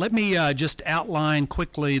 Let me just outline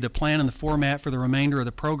quickly the plan and the format for the remainder of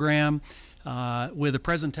the program. With the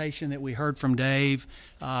presentation that we heard from Dave,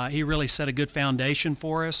 he really set a good foundation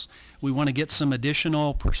for us. We want to get some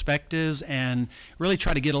additional perspectives and really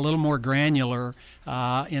try to get a little more granular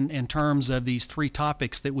in terms of these three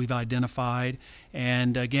topics that we've identified.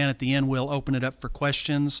 And again, at the end, we'll open it up for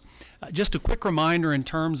questions. Just a quick reminder in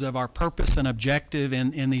terms of our purpose and objective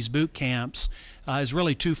in these boot camps is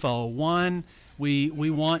really twofold. One, we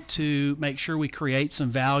want to make sure we create some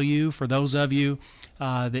value for those of you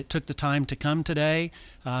that took the time to come today,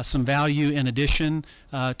 some value in addition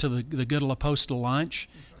to the good La Posta lunch.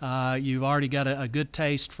 You've already got a good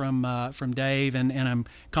taste from Dave, and I'm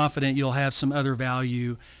confident you'll have some other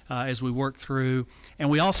value as we work through. And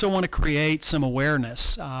we also want to create some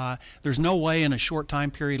awareness. There's no way in a short time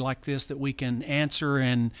period like this that we can answer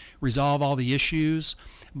and resolve all the issues.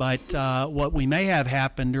 But what we may have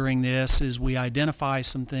happen during this is we identify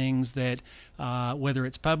some things that, whether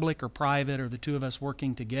it's public or private or the two of us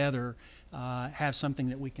working together, have something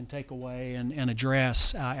that we can take away and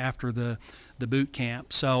address after the boot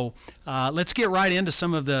camp. So let's get right into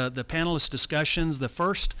some of the panelist discussions. The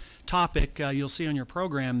first topic you'll see on your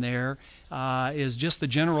program there is just the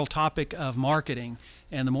general topic of marketing.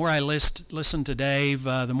 And the more I listen to Dave,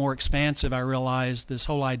 the more expansive I realize this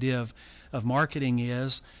whole idea of marketing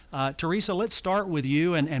is. Teresa, let's start with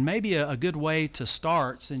you, and maybe a good way to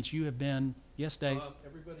start, since you have been, yes, Dave?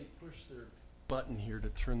 Everybody push their button here to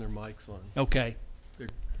turn their mics on. Okay. Their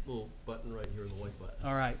little button right here, the white button.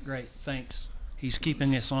 All right, great, thanks. He's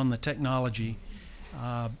keeping us on the technology.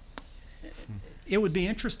 It would be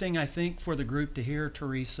interesting, I think, for the group to hear,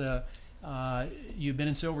 Teresa, you've been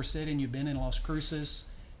in Silver City and you've been in Las Cruces.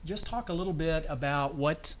 Just talk a little bit about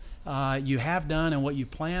what you have done and what you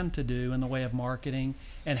plan to do in the way of marketing,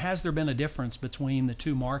 and has there been a difference between the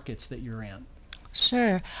two markets that you're in?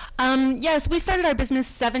 Sure. Yes, we started our business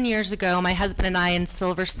 7 years ago, my husband and I, in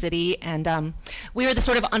Silver City, and we were the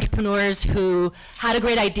sort of entrepreneurs who had a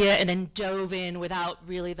great idea and then dove in without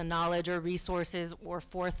really the knowledge or resources or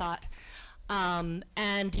forethought.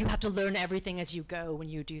 And you have to learn everything as you go when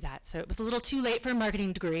you do that. So it was a little too late for a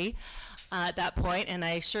marketing degree at that point, and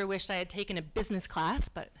I sure wished I had taken a business class,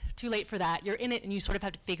 but too late for that. You're in it and you sort of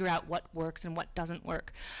have to figure out what works and what doesn't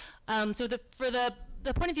work. So for the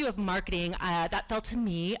point of view of marketing, that fell to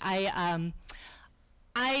me. I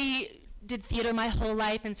did theater my whole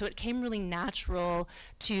life, and so it came really natural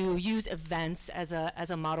to use events as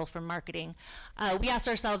a model for marketing. We asked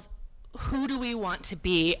ourselves, who do we want to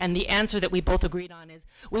be? And the answer that we both agreed on is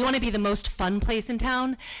we want to be the most fun place in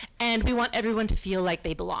town, and we want everyone to feel like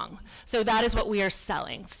they belong. So that is what we are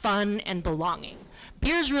selling, fun and belonging.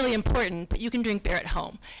 Beer is really important, but you can drink beer at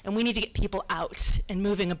home. And we need to get people out and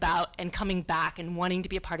moving about and coming back and wanting to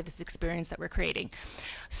be a part of this experience that we're creating.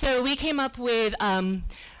 So we came up with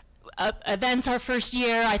events our first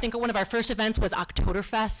year. I think one of our first events was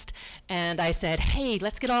Oktoberfest, and I said, hey,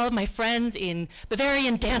 let's get all of my friends in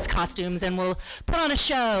Bavarian dance costumes and we'll put on a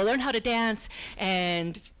show, learn how to dance,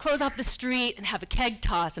 and close off the street and have a keg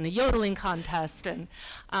toss and a yodeling contest, and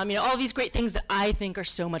all these great things that I think are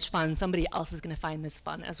so much fun. Somebody else is going to find this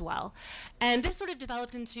fun as well. And this sort of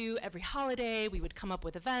developed into every holiday. We would come up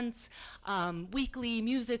with events, weekly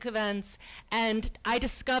music events, and I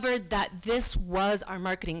discovered that this was our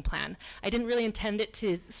marketing plan. I didn't really intend it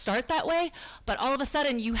to start that way, but all of a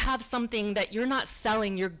sudden you have something that you're not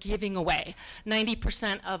selling, you're giving away.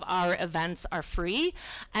 90% of our events are free,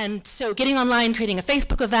 and so getting online, creating a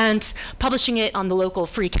Facebook event, publishing it on the local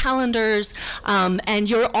free calendars, and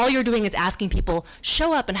all you're doing is asking people,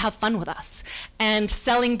 show up and have fun with us. And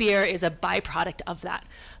selling beer is a byproduct of that.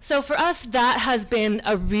 So for us, that has been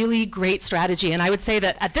a really great strategy, and I would say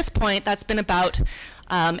that at this point, that's been about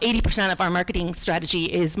 80% of our marketing strategy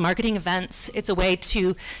is marketing events. It's a way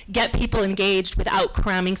to get people engaged without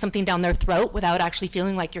cramming something down their throat, without actually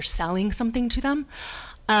feeling like you're selling something to them.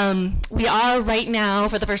 We are right now,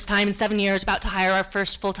 for the first time in 7 years, about to hire our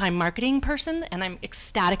first full-time marketing person, and I'm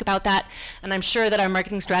ecstatic about that. And I'm sure that our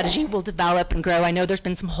marketing strategy will develop and grow. I know there's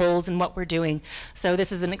been some holes in what we're doing, so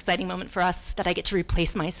this is an exciting moment for us that I get to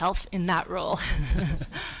replace myself in that role.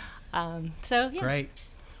 So, yeah. Great.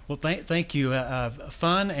 Well, thank you.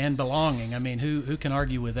 Fun and belonging. I mean, who can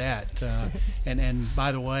argue with that? And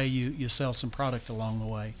by the way, you sell some product along the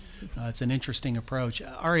way. It's an interesting approach.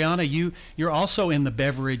 Ariana, you're also in the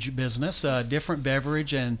beverage business, different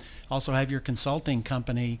beverage, and also have your consulting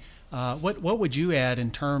company. What would you add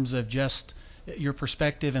in terms of just your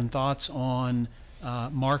perspective and thoughts on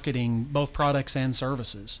marketing both products and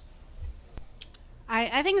services?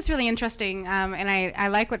 I think it's really interesting, and I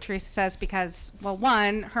like what Teresa says because, well,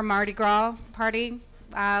 one, her Mardi Gras party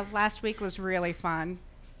last week was really fun,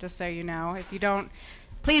 just so you know. If you don't,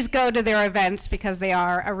 please go to their events because they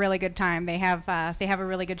are a really good time. They have a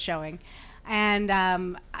really good showing.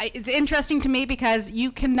 And it's interesting to me because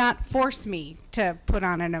you cannot force me to put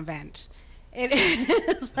on an event. It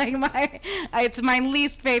is like it's my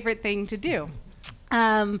least favorite thing to do.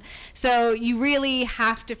 So you really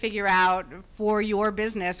have to figure out for your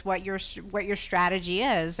business what your strategy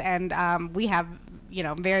is, and we have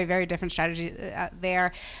very, very different strategy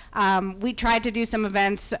there. We tried to do some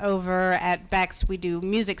events over at Beck's. We do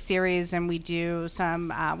music series, and we do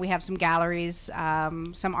some. We have some galleries,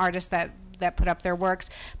 some artists that put up their works,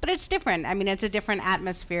 but it's different. I mean, it's a different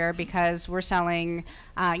atmosphere because we're selling,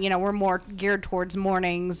 we're more geared towards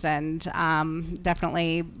mornings, and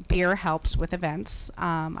definitely beer helps with events.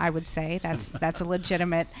 I would say that's a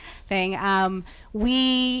legitimate thing.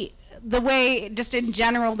 The way, just in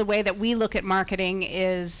general, the way that we look at marketing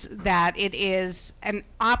is that it is an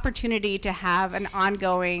opportunity to have an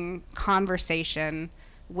ongoing conversation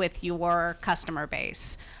with your customer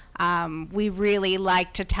base. We really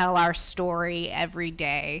like to tell our story every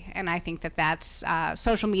day, and I think that's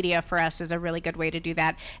social media for us is a really good way to do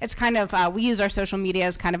that. It's kind of, we use our social media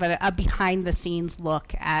as kind of a behind-the-scenes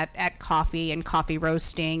look at coffee and coffee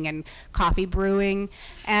roasting and coffee brewing,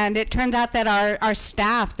 and it turns out that our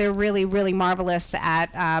staff, they're really, really marvelous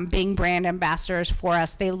at being brand ambassadors for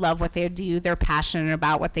us. They love what they do, they're passionate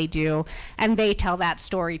about what they do, and they tell that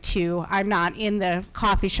story too. I'm not in the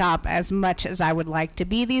coffee shop as much as I would like to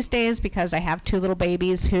be these days because I have 2 little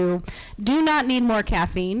babies who do not need more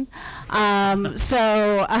caffeine.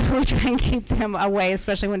 So we try and keep them away,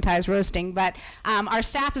 especially when Ty's roasting. But our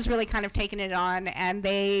staff has really kind of taken it on, and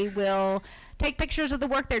they will take pictures of the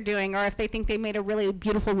work they're doing, or if they think they made a really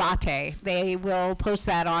beautiful latte, they will post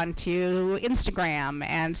that onto Instagram,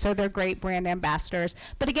 and so they're great brand ambassadors.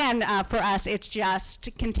 But again, for us, it's just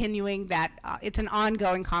continuing that, it's an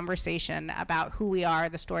ongoing conversation about who we are,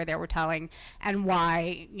 the story that we're telling, and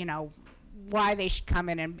why, why they should come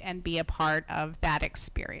in and be a part of that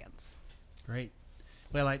experience. Great.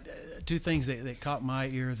 Well, 2 things that caught my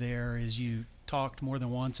ear there is you talked more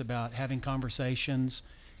than once about having conversations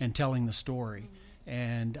and telling the story.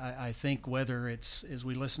 And I think whether it's, as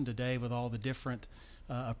we listen today with all the different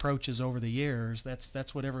approaches over the years,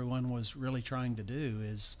 that's what everyone was really trying to do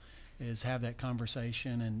is have that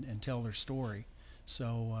conversation and tell their story.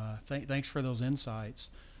 So thanks for those insights.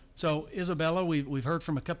 So Isabella, we've heard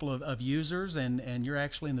from a couple of users, and you're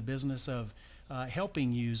actually in the business of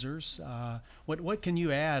helping users. What can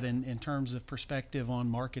you add in terms of perspective on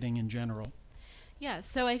marketing in general? Yeah,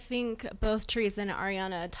 so I think both Teresa and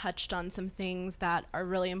Ariana touched on some things that are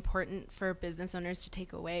really important for business owners to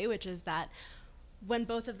take away, which is that when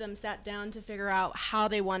both of them sat down to figure out how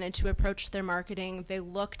they wanted to approach their marketing, they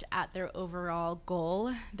looked at their overall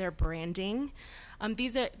goal, their branding.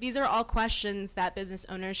 These are all questions that business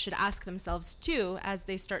owners should ask themselves too as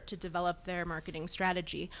they start to develop their marketing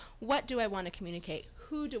strategy. What do I want to communicate?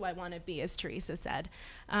 Who do I want to be, as Teresa said?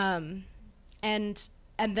 And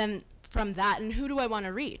then from that, and who do I want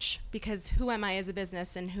to reach? Because who am I as a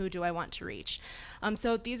business, and who do I want to reach?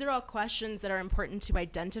 So these are all questions that are important to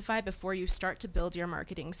identify before you start to build your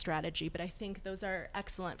marketing strategy, but I think those are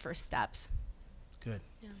excellent first steps. Good.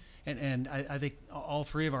 Yeah. And I think all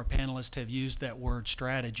 3 of our panelists have used that word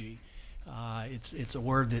strategy. It's a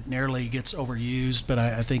word that nearly gets overused, but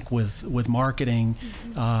I think with marketing,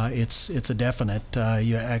 it's a definite.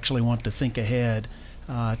 You actually want to think ahead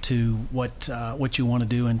to what you want to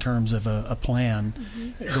do in terms of a plan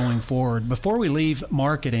going forward. Before we leave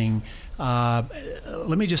marketing,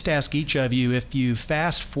 let me just ask each of you, if you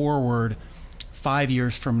fast forward 5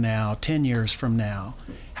 years from now, 10 years from now,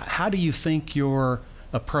 how do you think your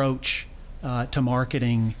approach to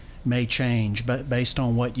marketing may change, but based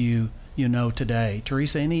on what you know today.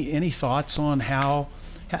 Teresa, any thoughts on how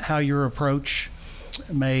your approach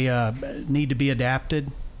may need to be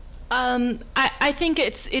adapted? I think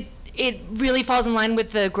it really falls in line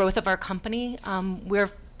with the growth of our company.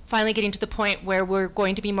 We're finally getting to the point where we're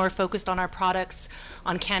going to be more focused on our products,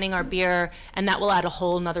 on canning our beer, and that will add a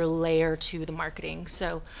whole nother layer to the marketing.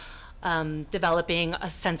 So developing a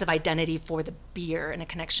sense of identity for the beer and a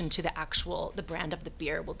connection to the brand of the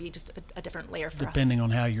beer will be just a different layer for us. Depending on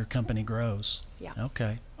how your company grows. Yeah.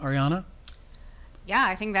 Okay. Ariana? Yeah,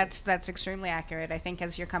 I think that's extremely accurate. I think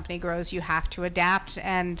as your company grows, you have to adapt.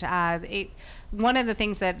 And one of the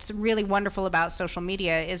things that's really wonderful about social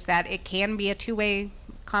media is that it can be a two-way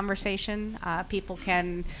conversation. People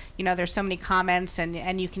can, there's so many comments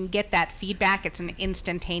and you can get that feedback. It's an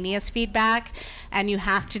instantaneous feedback. And you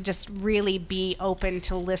have to just really be open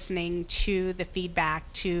to listening to the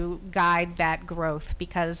feedback to guide that growth,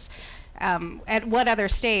 because at what other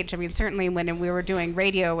stage? I mean, certainly when we were doing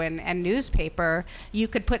radio and newspaper, you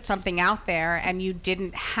could put something out there and you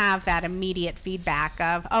didn't have that immediate feedback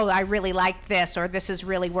of, oh, I really liked this, or this is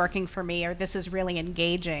really working for me, or this is really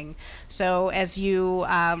engaging. So as you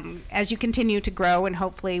continue to grow, and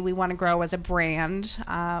hopefully we want to grow as a brand,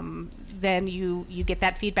 then you get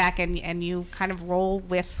that feedback and you kind of roll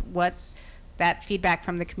with what that feedback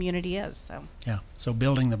from the community is. So yeah, so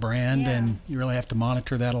building the brand, and you really have to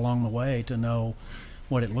monitor that along the way to know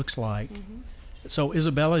what it looks like. Mm-hmm. So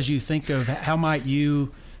Isabella, as you think of how might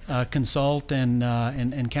you consult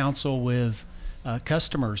and counsel with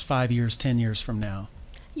customers 5 years, 10 years from now?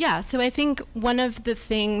 Yeah, so I think one of the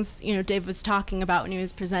things, Dave was talking about when he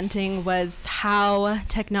was presenting was how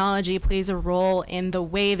technology plays a role in the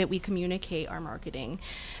way that we communicate our marketing.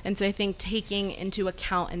 And so I think taking into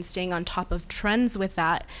account and staying on top of trends with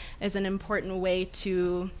that is an important way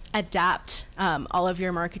to adapt all of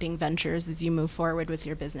your marketing ventures as you move forward with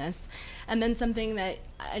your business. And then something that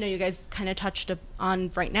I know you guys kind of touched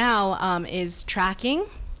on right now is tracking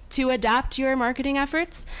to adapt your marketing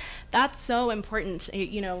efforts. That's so important.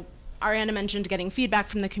 Ariana mentioned getting feedback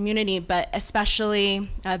from the community, but especially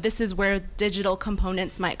this is where digital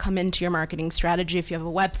components might come into your marketing strategy. If you have a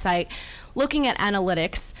website, looking at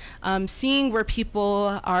analytics, seeing where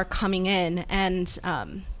people are coming in, and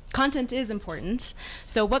content is important.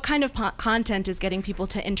 So what kind of content is getting people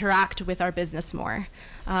to interact with our business more?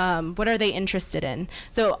 What are they interested in?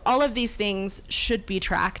 So all of these things should be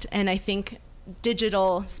tracked, and I think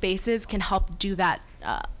digital spaces can help do that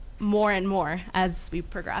more and more as we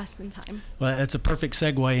progress in time. Well, that's a perfect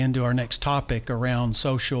segue into our next topic around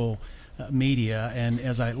social media. And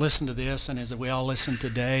as I listened to this, and as we all listened to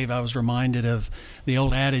Dave, I was reminded of the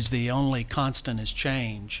old adage, the only constant is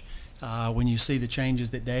change. When you see the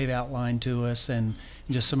changes that Dave outlined to us, and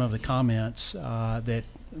just some of the comments that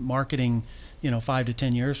marketing, 5 to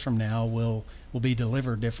 10 years from now will be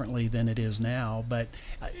delivered differently than it is now. But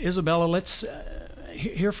Isabella, let's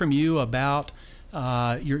hear from you about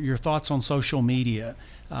your thoughts on social media.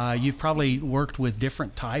 You've probably worked with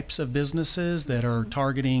different types of businesses that are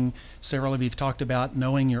targeting, several of you have talked about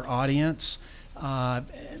knowing your audience.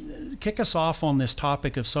 Kick us off on this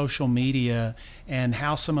topic of social media and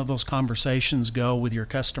how some of those conversations go with your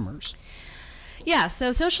customers. Yeah,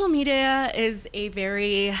 so social media is a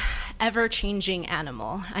very ever-changing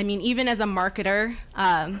animal. I mean, even as a marketer,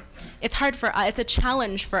 it's a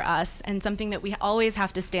challenge for us, and something that we always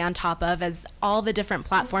have to stay on top of, as all the different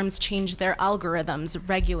platforms change their algorithms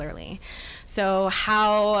regularly. So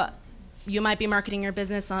how you might be marketing your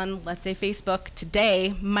business on, let's say, Facebook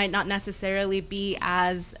today might not necessarily be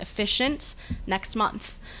as efficient next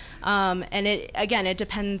month. And it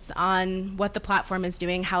depends on what the platform is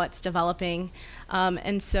doing, how it's developing.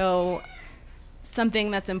 And so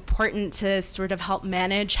something that's important to sort of help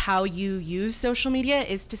manage how you use social media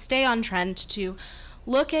is to stay on trend, to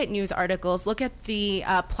look at news articles, look at the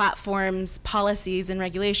platform's policies and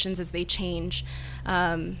regulations as they change.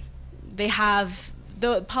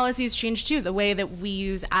 The policies change too, the way that we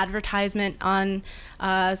use advertisement on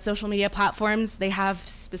social media platforms. They have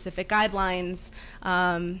specific guidelines.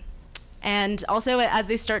 And also, as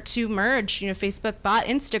they start to merge, Facebook bought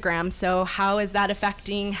Instagram. So how is that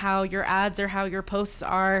affecting how your ads or how your posts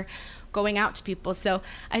are going out to people? So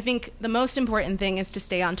I think the most important thing is to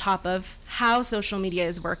stay on top of how social media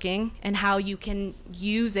is working and how you can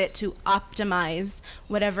use it to optimize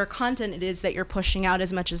whatever content it is that you're pushing out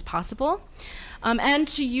as much as possible. and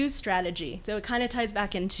to use strategy. So it kind of ties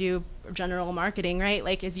back into general marketing, right?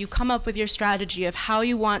 Like, as you come up with your strategy of how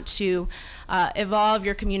you want to evolve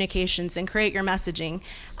your communications and create your messaging,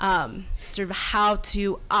 sort of how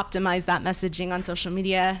to optimize that messaging on social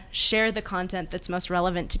media, share the content that's most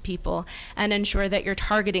relevant to people, and ensure that you're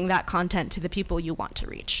targeting that content to the people you want to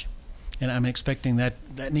reach. And I'm expecting that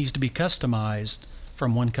needs to be customized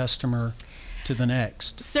from one customer to the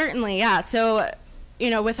next. Certainly, yeah. So,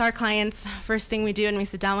 with our clients, first thing we do when we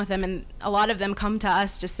sit down with them, and a lot of them come to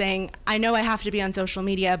us just saying, I know I have to be on social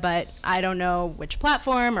media, but I don't know which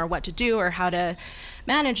platform or what to do or how to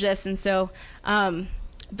manage this. And so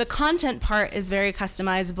the content part is very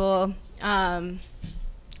customizable.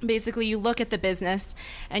 Basically, you look at the business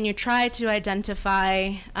and you try to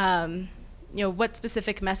identify what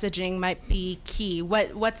specific messaging might be key,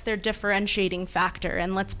 what's their differentiating factor,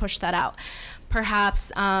 and let's push that out.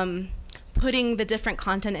 Perhaps putting the different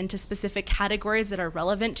content into specific categories that are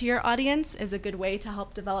relevant to your audience is a good way to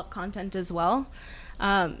help develop content as well.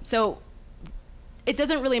 So it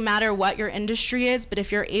doesn't really matter what your industry is, but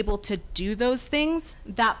if you're able to do those things,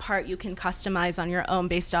 that part you can customize on your own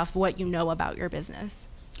based off what you know about your business.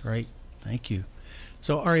 Great, thank you.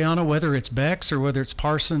 So Ariana, whether it's Bex or whether it's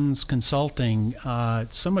Parsons Consulting,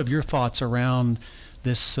 some of your thoughts around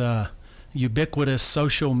this ubiquitous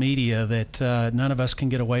social media that none of us can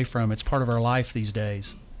get away from. It's part of our life these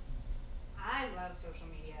days. I love social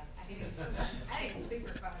media. I think it's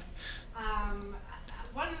super fun.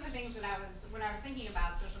 One of the things that when I was thinking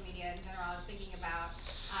about social media in general, I was thinking about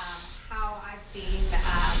how I've seen,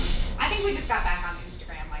 I think we just got back on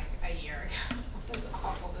Instagram like a year ago. It was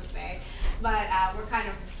awful to say, but we're kind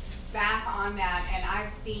of back on that, and I've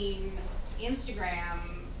seen Instagram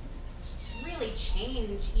really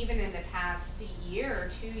change even in the past year or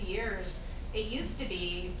 2 years. It used to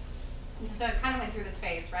be, so it kind of went through this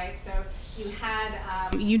phase, right? So you had,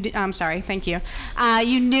 I'm sorry, thank you.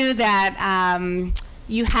 You knew that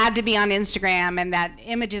you had to be on Instagram and that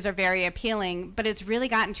images are very appealing, but it's really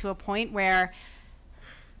gotten to a point where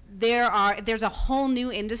there's a whole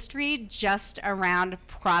new industry just around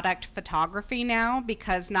product photography now,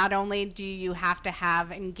 because not only do you have to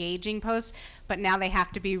have engaging posts, but now they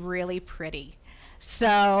have to be really pretty.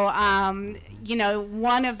 So,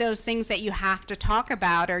 one of those things that you have to talk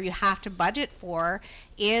about or you have to budget for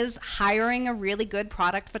is hiring a really good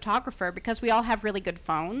product photographer, because we all have really good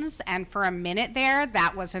phones, and for a minute there,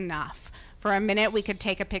 that was enough. For a minute, we could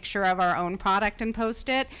take a picture of our own product and post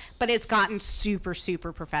it, but it's gotten super,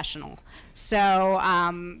 super professional. So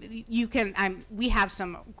we have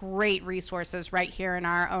some great resources right here in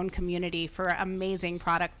our own community for amazing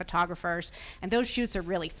product photographers, and those shoots are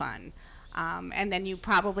really fun. And then you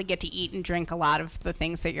probably get to eat and drink a lot of the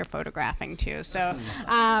things that you're photographing too. So,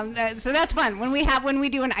 so that's fun. When we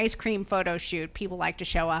do an ice cream photo shoot, people like to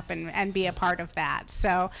show up and be a part of that.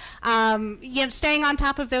 So, staying on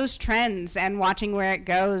top of those trends and watching where it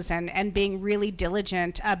goes, and being really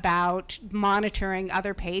diligent about monitoring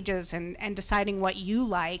other pages and deciding what you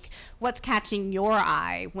like, what's catching your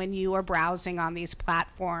eye when you are browsing on these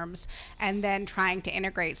platforms, and then trying to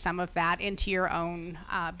integrate some of that into your own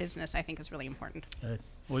business, I think is really important.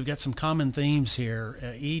 We've got some common themes here: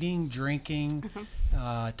 eating, drinking,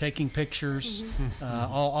 taking pictures,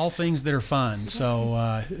 all things that are fun.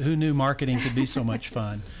 So who knew marketing could be so much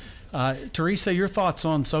fun? Teresa, your thoughts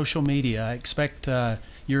on social media? I expect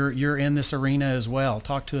you're in this arena as well.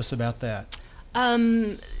 Talk to us about that.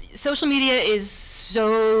 Social media is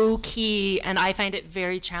so key, and I find it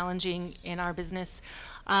very challenging in our business.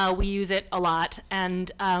 We use it a lot,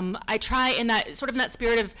 and I try in that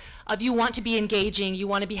spirit of you want to be engaging, you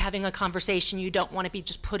want to be having a conversation, you don't want to be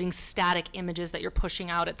just putting static images that you're pushing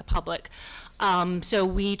out at the public. So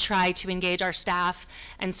we try to engage our staff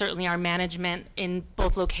and certainly our management in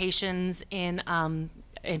both locations in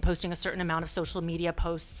posting a certain amount of social media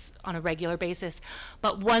posts on a regular basis.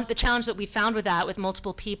 But the challenge that we found with that, with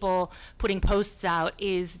multiple people putting posts out,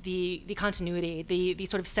 is the continuity, the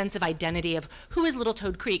sort of sense of identity of who is Little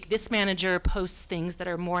Toad Creek. This manager posts things that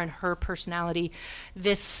are more in her personality.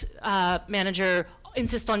 This manager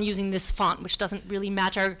insist on using this font, which doesn't really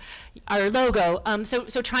match our logo.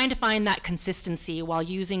 So trying to find that consistency while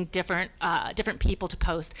using different people to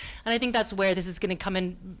post. And I think that's where this is going to come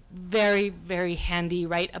in very, very handy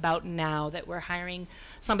right about now, that we're hiring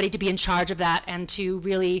somebody to be in charge of that and to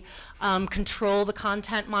really control the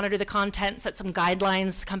content, monitor the content, set some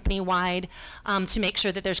guidelines company-wide to make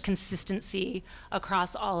sure that there's consistency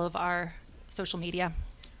across all of our social media.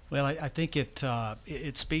 Well, I think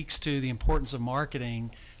it speaks to the importance of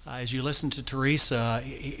marketing. As you listen to Teresa,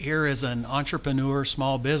 here is an entrepreneur,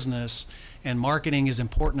 small business, and marketing is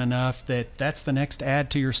important enough that that's the next add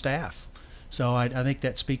to your staff. So I think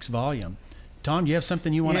that speaks volume. Tom, do you have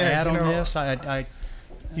something you want to add on this?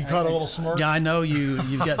 You caught a little smirk? Yeah, I know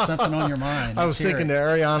you've got something on your mind. I was thinking to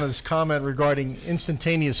Ariana's comment regarding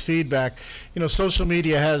instantaneous feedback. Social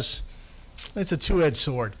media it's a two-edged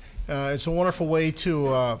sword. It's a wonderful way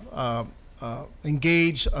to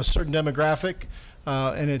engage a certain demographic,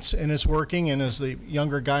 and it's working. And as the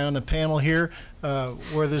younger guy on the panel here,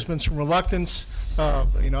 where there's been some reluctance,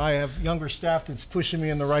 I have younger staff that's pushing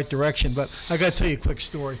me in the right direction. But I got to tell you a quick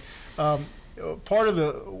story. Part of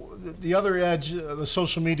the other edge of the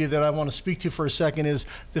social media that I want to speak to for a second is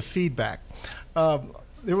the feedback.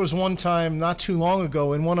 There was one time not too long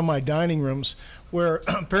ago in one of my dining rooms where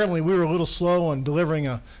apparently we were a little slow on delivering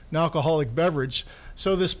an alcoholic beverage.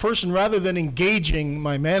 So this person, rather than engaging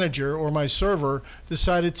my manager or my server,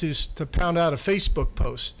 decided to pound out a Facebook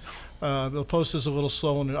post. The post is a little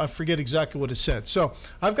slow, and I forget exactly what it said. So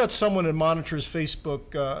I've got someone that monitors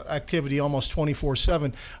Facebook activity almost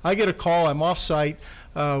 24/7. I get a call. I'm off-site.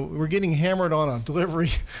 We're getting hammered on a delivery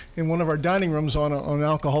in one of our dining rooms on an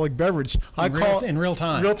alcoholic beverage. In real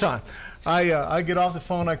time. Real time. I get off the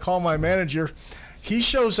phone. I call my manager. He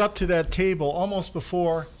shows up to that table almost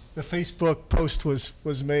before the Facebook post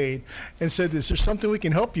was made and said, "Is there something we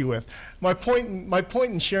can help you with?" My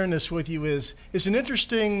point in sharing this with you is it's an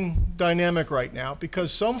interesting dynamic right now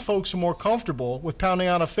because some folks are more comfortable with pounding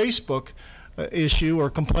out a Facebook issue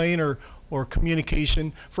or complaint or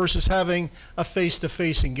communication versus having a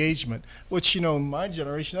face-to-face engagement, which, in my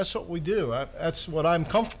generation, that's what we do. That's what I'm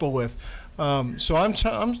comfortable with. So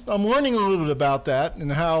I'm learning a little bit about that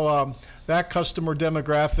and how that customer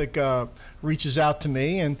demographic reaches out to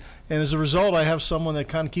me, and as a result, I have someone that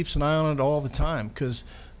kind of keeps an eye on it all the time because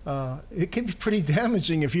it can be pretty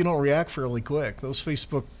damaging if you don't react fairly quick. Those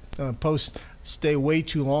Facebook posts stay way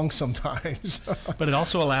too long sometimes. But it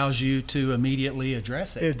also allows you to immediately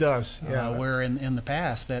address it. It does, yeah. Where in the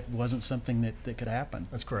past that wasn't something that could happen.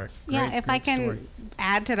 That's correct. If I can story.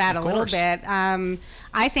 add to that a little bit,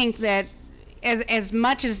 I think that as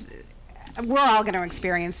much as we're all going to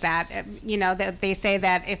experience that, that they say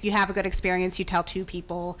that if you have a good experience, you tell two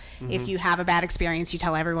people. Mm-hmm. If you have a bad experience, you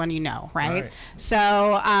tell everyone you know, right?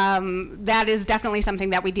 So that is definitely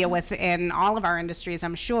something that we deal with in all of our industries,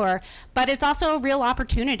 I'm sure. But it's also a real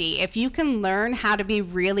opportunity. If you can learn how to be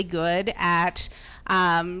really good at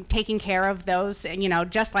taking care of those,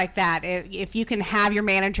 just like that. If you can have your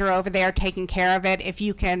manager over there taking care of it, if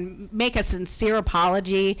you can make a sincere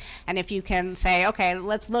apology, and if you can say, okay,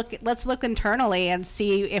 let's look internally and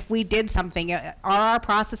see if we did something. Are our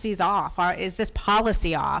processes off? Is this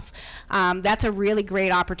policy off? That's a really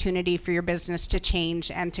great opportunity for your business to change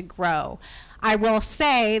and to grow. I will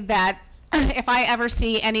say that if I ever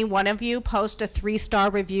see any one of you post a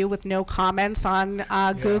 3-star review with no comments on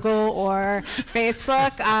Google or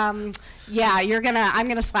Facebook, I'm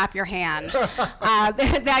gonna slap your hand.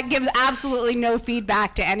 That gives absolutely no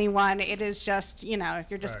feedback to anyone. It is just,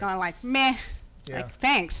 you're just going like, meh. Yeah. Like,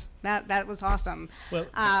 thanks. That was awesome. Well,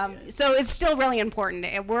 so it's still really important.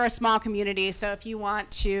 We're a small community, so if you want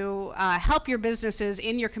to help your businesses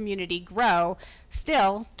in your community grow,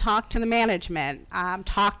 still talk to the management,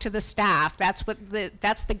 talk to the staff. That's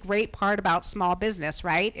the great part about small business,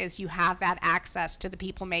 right? Is you have that access to the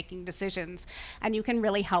people making decisions, and you can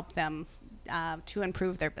really help them to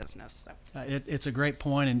improve their business. So. It's a great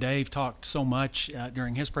point, and Dave talked so much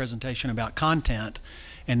during his presentation about content,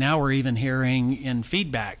 and now we're even hearing in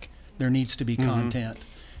feedback there needs to be content.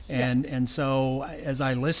 And so as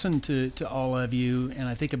I listen to all of you and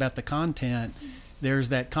I think about the content, there's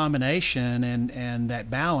that combination and that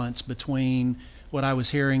balance between what I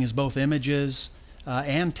was hearing is both images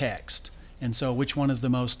and text. And so which one is the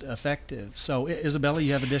most effective? So Isabella,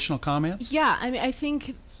 you have additional comments? Yeah, I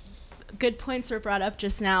think good points were brought up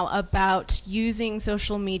just now about using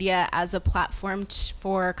social media as a platform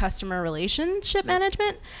for customer relationship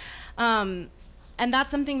management. And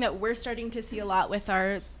that's something that we're starting to see a lot with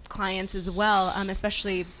our clients as well,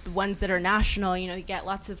 especially the ones that are national. You get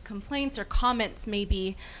lots of complaints or comments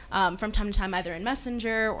maybe from time to time, either in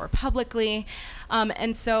Messenger or publicly.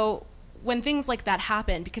 And so when things like that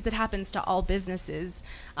happen, because it happens to all businesses,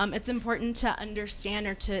 it's important to understand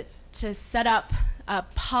or to set up a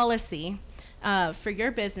policy for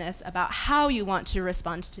your business about how you want to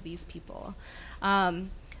respond to these people.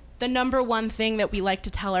 The number one thing that we like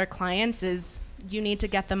to tell our clients is you need to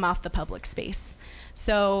get them off the public space.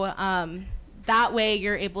 So that way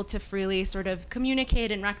you're able to freely sort of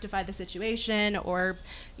communicate and rectify the situation, or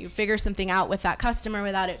you figure something out with that customer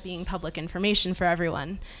without it being public information for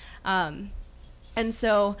everyone. And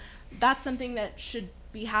so that's something that should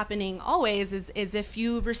be happening always is if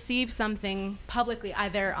you receive something publicly,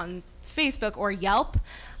 either on Facebook or Yelp,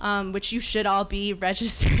 which you should all be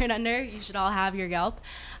registered under. You should all have your Yelp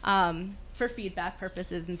for feedback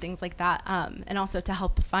purposes and things like that, and also to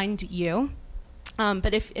help find you.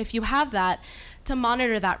 But if you have that, to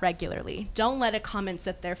monitor that regularly. Don't let a comment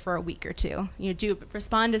sit there for a week or two. You do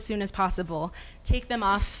respond as soon as possible. Take them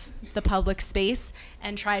off the public space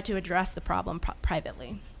and try to address the problem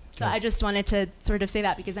privately. So I just wanted to sort of say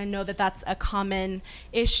that because I know that that's a common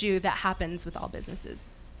issue that happens with all businesses.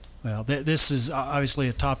 Well, this is obviously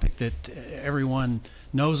a topic that everyone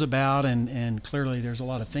knows about, and clearly there's a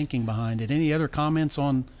lot of thinking behind it. Any other comments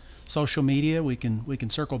on social media? We can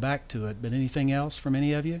circle back to it, but anything else from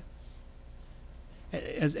any of you?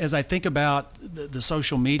 As I think about the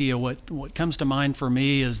social media, what comes to mind for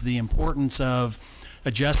me is the importance of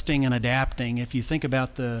adjusting and adapting. If you think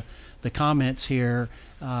about the comments here,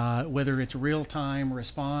 whether it's real-time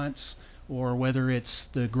response or whether it's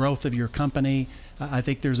the growth of your company, I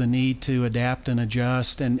think there's a need to adapt and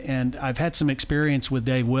adjust. And I've had some experience with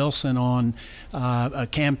Dave Wilson on a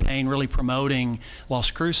campaign really promoting Las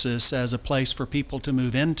Cruces as a place for people to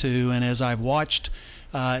move into. And as I've watched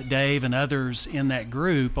Dave and others in that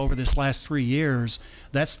group over this last 3 years,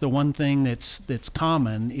 that's the one thing that's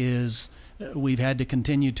common is we've had to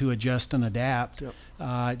continue to adjust and adapt. Yep.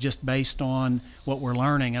 Just based on what we're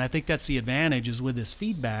learning. And I think that's the advantage is with this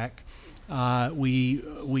feedback.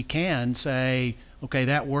 We can say, okay,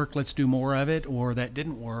 that worked, let's do more of it, or that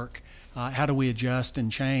didn't work. How do we adjust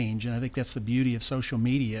and change? And I think that's the beauty of social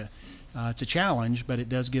media. It's a challenge, but it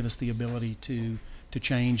does give us the ability to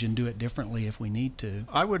change and do it differently if we need to.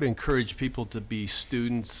 I would encourage people to be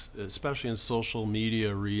students, especially in social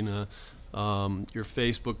media arena, your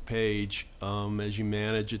Facebook page, as you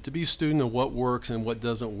manage it, to be a student of what works and what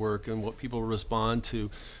doesn't work and what people respond to.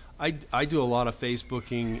 I do a lot of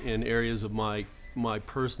Facebooking in areas of my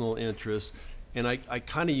personal interests, and I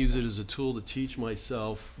kind of use it as a tool to teach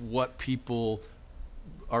myself what people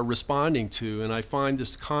are responding to. And I find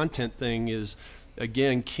this content thing is,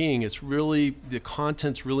 again, king. It's really, the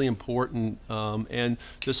content's really important. And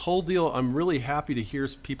this whole deal, I'm really happy to hear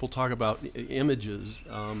people talk about images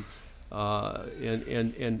and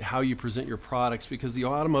how you present your products, because the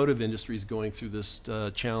automotive industry is going through this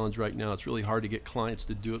challenge right now. It's really hard to get clients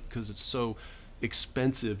to do it because it's so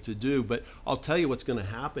expensive to do. But I'll tell you what's going to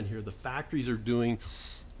happen here. The factories are doing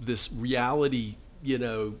this reality,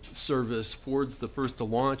 service. Ford's the first to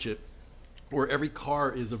launch it, where every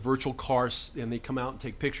car is a virtual car, and they come out and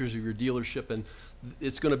take pictures of your dealership, and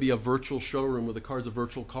it's going to be a virtual showroom where the car's a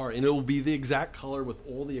virtual car, and it will be the exact color with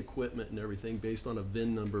all the equipment and everything based on a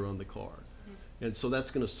VIN number on the car. And so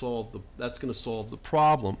that's going to solve the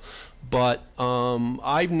problem. But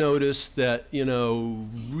I've noticed that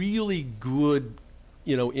really good,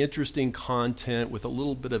 interesting content with a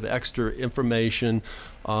little bit of extra information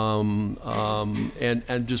and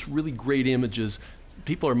just really great images,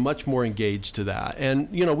 people are much more engaged to that. And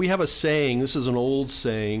we have a saying, this is an old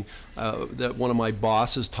saying that one of my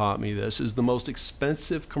bosses taught me. This is the most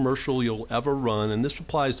expensive commercial you'll ever run, and this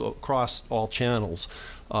applies across all channels,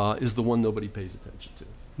 is the one nobody pays attention to.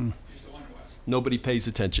 Nobody pays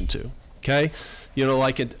attention to, okay?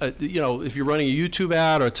 If you're running a YouTube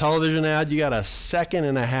ad or a television ad, you got 1.5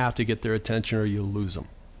 seconds to get their attention or you lose them,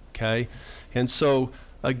 okay? And so,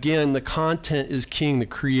 again, the content is king, the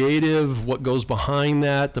creative, what goes behind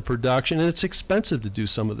that, the production, and it's expensive to do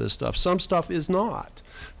some of this stuff. Some stuff is not.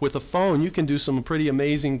 With a phone, you can do some pretty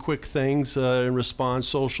amazing quick things and respond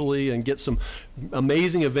socially and get some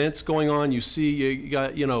amazing events going on. You see, you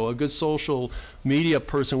got, a good social media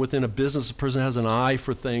person within a business, a person has an eye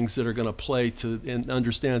for things that are going to play to, and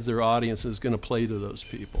understands their audience is going to play to those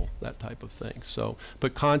people, that type of thing. So,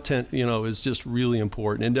 but content, is just really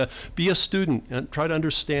important. And be a student and try to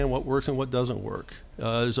understand what works and what doesn't work.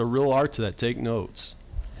 There's a real art to that. Take notes.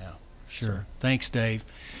 Yeah, sure. Thanks, Dave.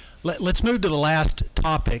 Let's move to the last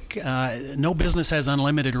topic. No business has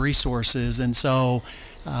unlimited resources, and so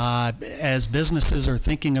as businesses are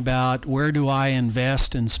thinking about where do I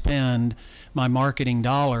invest and spend my marketing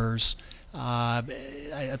dollars,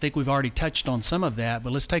 I think we've already touched on some of that,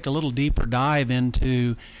 but let's take a little deeper dive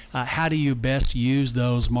into how do you best use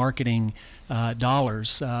those marketing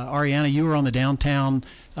dollars. Ariana, you were on the Downtown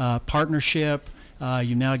Partnership.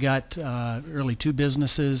 You've now got really 2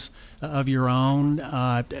 businesses of your own.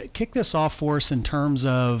 Kick this off for us in terms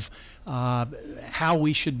of how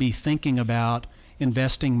we should be thinking about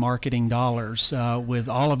investing marketing dollars with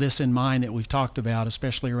all of this in mind that we've talked about,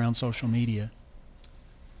 especially around social media.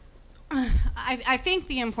 I I think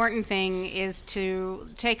the important thing is to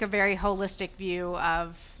take a very holistic view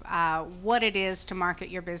of what it is to market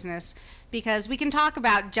your business, because we can talk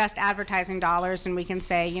about just advertising dollars and we can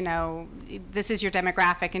say, you know, this is your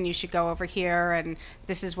demographic and you should go over here and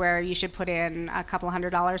this is where you should put in a couple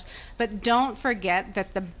 $100. But don't forget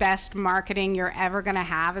that the best marketing you're ever going to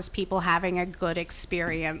have is people having a good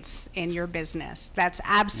experience in your business. That's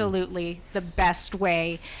absolutely the best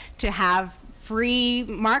way to have free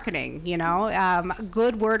marketing, you know.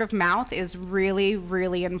 Good word of mouth is really,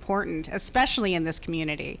 really important, especially in this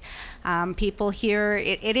community. People here,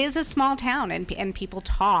 it is a small town, and people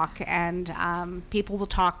talk, and people will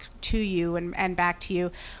talk to you and back to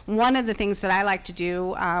you. One of the things that I like to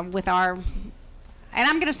do with our, and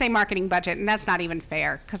I'm going to say marketing budget, and that's not even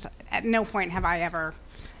fair, because at no point have I ever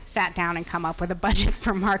sat down and come up with a budget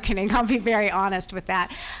for marketing. I'll be very honest with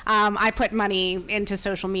that. I put money into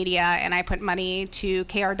social media, and I put money to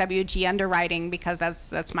KRWG underwriting because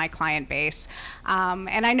that's my client base,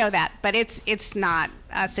 and I know that, but it's not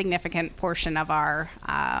a significant portion of our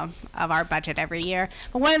budget every year.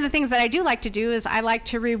 But one of the things that I do like to do is I like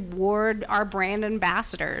to reward our brand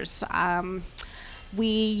ambassadors. We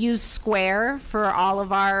use Square for all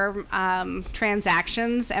of our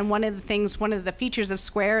transactions, and one of the features of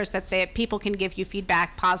Square is that people can give you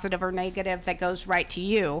feedback, positive or negative, that goes right to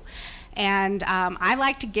you. And I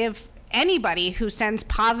like to give anybody who sends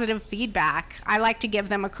positive feedback, I like to give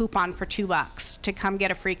them a coupon for $2 to come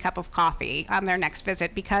get a free cup of coffee on their next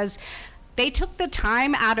visit, because they took the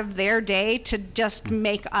time out of their day to just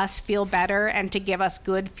make us feel better and to give us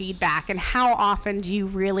good feedback. And how often do you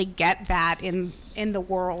really get that in the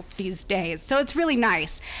world these days? So it's really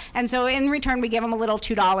nice. And so in return, we give them a little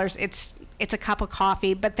 $2. It's a cup of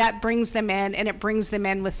coffee, but that brings them in, and it brings them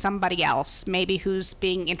in with somebody else, maybe who's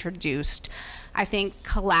being introduced. I think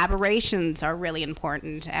collaborations are really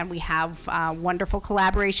important, and we have wonderful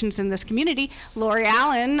collaborations in this community. Lori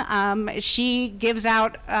Allen, she gives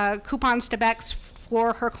out coupons to Bex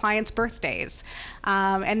for her clients' birthdays,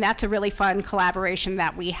 and that's a really fun collaboration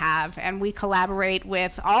that we have. And we collaborate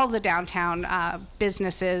with all the downtown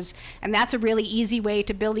businesses, and that's a really easy way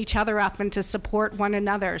to build each other up and to support one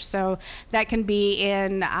another. So that can be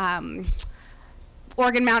in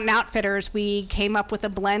Organ Mountain Outfitters. We came up with a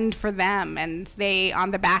blend for them, and they,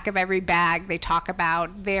 on the back of every bag, they talk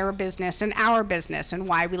about their business and our business and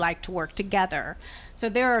why we like to work together. So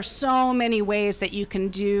there are so many ways that you can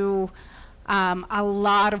do a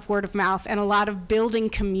lot of word of mouth and a lot of building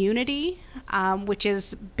community, which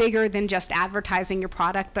is bigger than just advertising your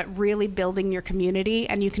product, but really building your community,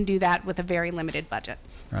 and you can do that with a very limited budget.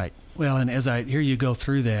 Right. Well, and as I hear you go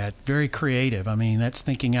through that, very creative. I mean, that's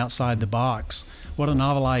thinking outside the box. What a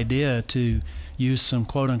novel idea to use some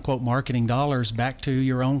quote-unquote marketing dollars back to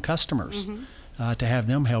your own customers, to have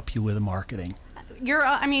them help you with the marketing.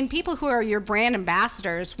 I mean, people who are your brand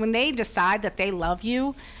ambassadors, when they decide that they love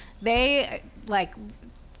you, they, like,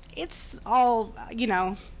 it's all, you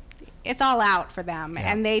know, it's all out for them.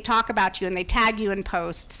 Yeah. And they talk about you, and they tag you in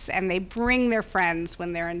posts, and they bring their friends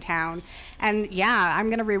when they're in town. And yeah, I'm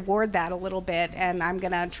going to reward that a little bit, and I'm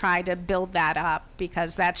going to try to build that up,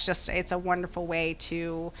 because that's just, it's a wonderful way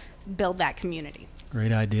to build that community.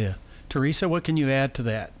 Great idea. Teresa, what can you add to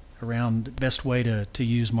that around the best way to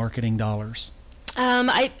use marketing dollars?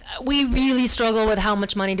 We really struggle with how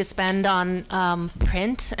much money to spend on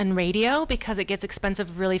print and radio, because it gets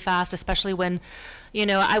expensive really fast, especially when, you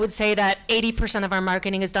know, I would say that 80% of our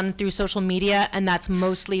marketing is done through social media, and that's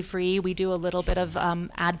mostly free. We do a little bit of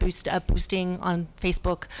boosting on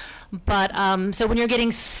Facebook. But so when you're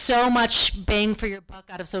getting so much bang for your buck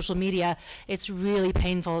out of social media, it's really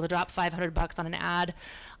painful to drop $500 on an ad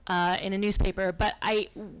in a newspaper. But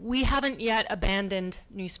we haven't yet abandoned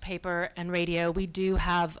newspaper and radio. We do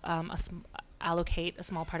have allocate a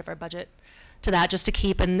small part of our budget to that, just to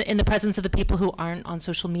keep in the presence of the people who aren't on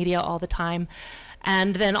social media all the time.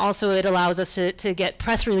 And then also it allows us to get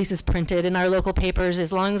press releases printed in our local papers.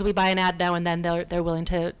 As long as we buy an ad now and then, they're willing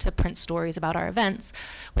to print stories about our events.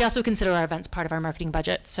 We also consider our events part of our marketing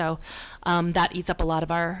budget, so that eats up a lot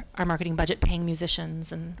of our marketing budget, paying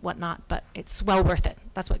musicians and whatnot, but it's well worth it.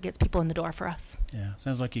 That's what gets people in the door for us. Yeah,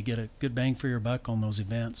 sounds like you get a good bang for your buck on those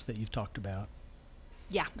events that you've talked about.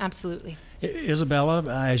 Yeah, absolutely. Isabella,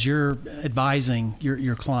 as you're advising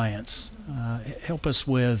your clients, help us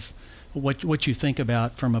with what you think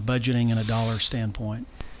about from a budgeting and a dollar standpoint.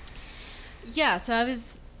 Yeah, so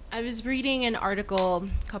I was reading an article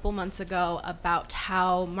a couple months ago about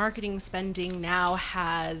how marketing spending now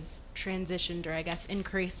has transitioned, or I guess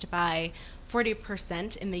increased by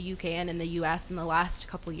 40% in the UK and in the US in the last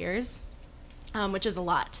couple years, which is a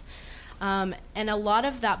lot. And a lot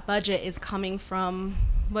of that budget is coming from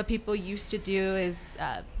what people used to do is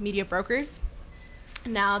media brokers.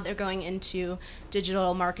 Now they're going into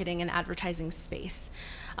digital marketing and advertising space.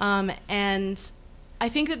 And I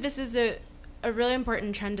think that this is a really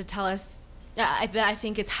important trend to tell us that I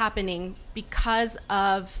think is happening because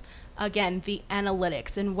of, again, the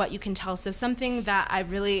analytics and what you can tell. So something that I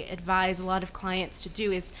really advise a lot of clients to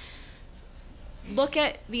do is look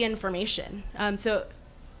at the information. So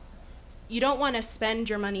you don't want to spend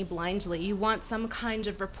your money blindly. You want some kind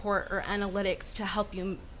of report or analytics to help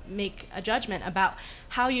you make a judgment about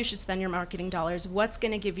how you should spend your marketing dollars, what's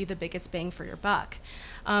going to give you the biggest bang for your buck.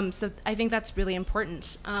 So I think that's really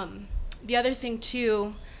important. The other thing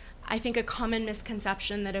too, I think a common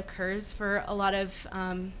misconception that occurs for a lot of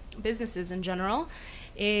businesses in general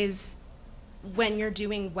is when you're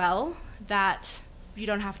doing well that you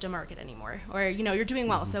don't have to market anymore, or you're doing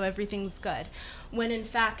well, so everything's good. When in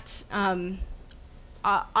fact,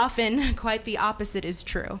 often quite the opposite is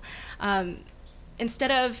true.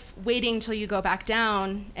 Instead of waiting till you go back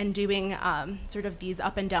down and doing sort of these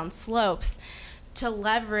up and down slopes, to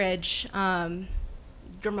leverage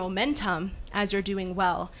your momentum as you're doing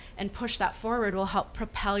well and push that forward will help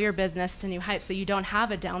propel your business to new heights so you don't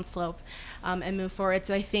have a downslope and move forward.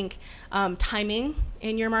 So I think timing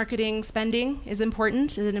in your marketing spending is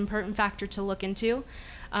important, is an important factor to look into.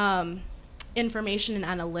 Information and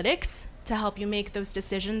analytics to help you make those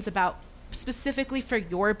decisions about specifically for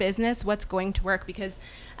your business what's going to work, because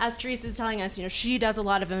as Teresa is telling us, she does a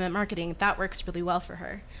lot of event marketing that works really well for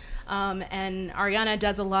her. And Ariana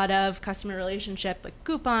does a lot of customer relationship, like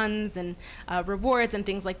coupons and rewards and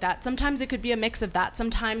things like that. Sometimes it could be a mix of that.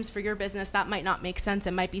 Sometimes for your business that might not make sense.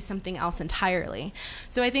 It might be something else entirely.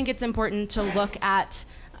 So I think it's important to look at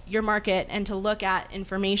your market and to look at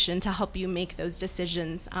information to help you make those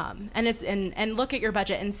decisions, and look at your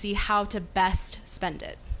budget and see how to best spend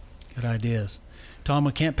it. Good ideas. Tom,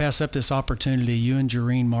 we can't pass up this opportunity. You and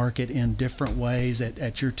Jareen market in different ways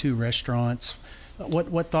at your two restaurants.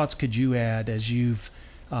 What thoughts could you add as you've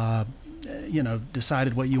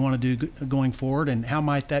decided what you want to do going forward, and how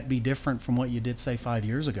might that be different from what you did, say, 5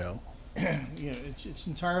 years ago? Yeah, it's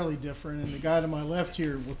entirely different, and the guy to my left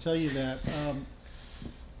here will tell you that.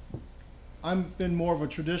 I've been more of a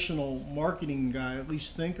traditional marketing guy, at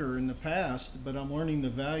least thinker in the past, but I'm learning the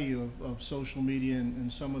value of social media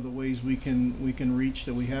and some of the ways we can reach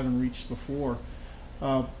that we haven't reached before.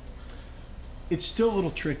 It's still a little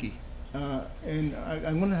tricky, and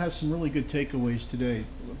I'm going to have some really good takeaways today,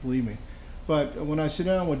 believe me. But when I sit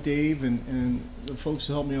down with Dave and the folks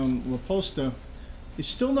who help me on La Posta, it's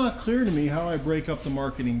still not clear to me how I break up the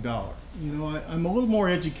marketing dollar. I'm a little more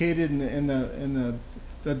educated in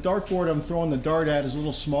the dartboard I'm throwing the dart at is a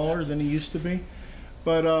little smaller than it used to be.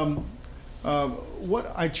 But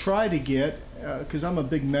what I try to get, because I'm a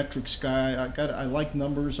big metrics guy, I like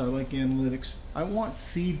numbers, I like analytics. I want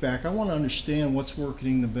feedback. I want to understand what's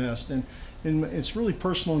working the best. And it's really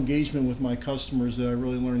personal engagement with my customers that I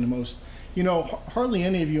really learn the most. Hardly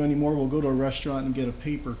any of you anymore will go to a restaurant and get a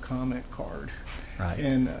paper comment card. Right.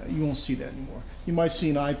 And you won't see that anymore. You might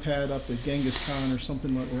see an iPad up at Genghis Khan or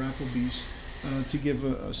something like, or Applebee's. To give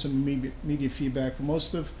some media feedback. For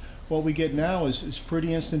most of what we get now is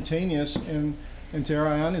pretty instantaneous, and to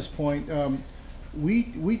Ariana's point,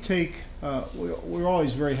 we take we're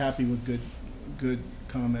always very happy with good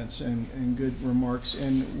comments and good remarks,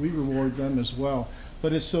 and we reward them as well.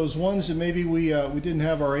 But it's those ones that maybe we didn't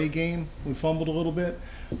have our A game, we fumbled a little bit,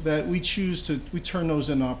 that we turn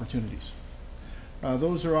those into opportunities.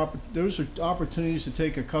 Those are opportunities to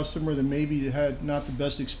take a customer that maybe had not the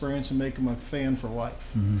best experience and make them a fan for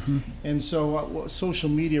life. Mm-hmm. And so what social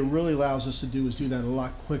media really allows us to do is do that a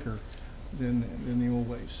lot quicker than the old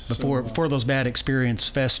ways. Before those bad experiences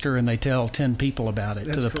fester and they tell 10 people about it,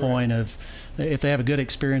 to the correct point of, if they have a good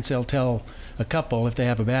experience, they'll tell a couple. If they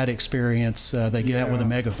have a bad experience, they get out with a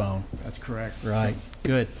megaphone. That's correct. Right. So.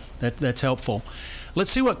 Good. That's helpful. Let's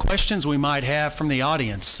see what questions we might have from the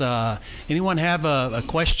audience. Anyone have a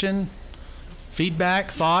question,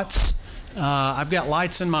 feedback, thoughts? I've got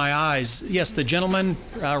lights in my eyes. Yes, the gentleman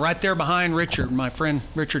right there behind Richard, my friend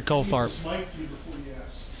Richard Colfart.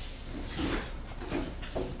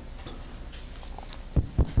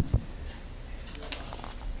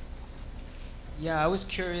 Yeah, I was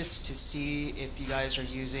curious to see if you guys are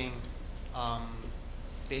using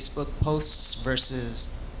Facebook posts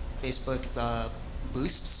versus Facebook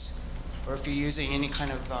boosts, or if you're using any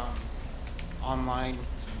kind of online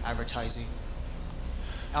advertising.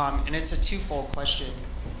 And it's a twofold question.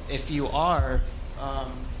 If you are,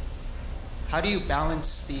 how do you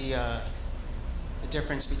balance the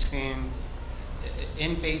difference between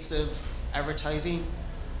invasive advertising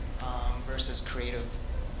versus creative.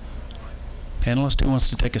 Panelist, who wants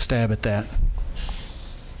to take a stab at that?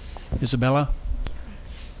 Isabella?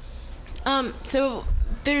 So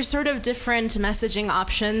there's sort of different messaging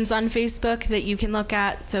options on Facebook that you can look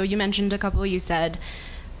at. So you mentioned a couple. You said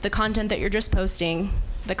the content that you're just posting,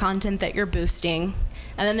 the content that you're boosting,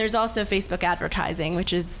 and then there's also Facebook advertising,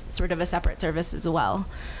 which is sort of a separate service as well.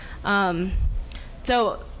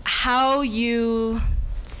 So how you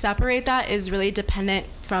separate that is really dependent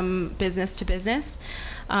from business to business,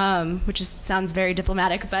 which sounds very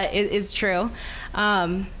diplomatic, but it is true.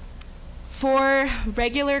 For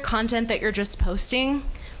regular content that you're just posting,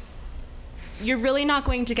 you're really not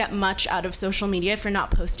going to get much out of social media if you're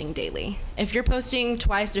not posting daily. If you're posting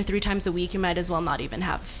twice or 3 times a week, you might as well not even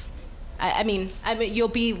have. I mean, you'll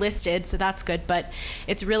be listed, so that's good, but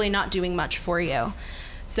it's really not doing much for you.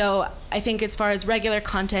 So I think as far as regular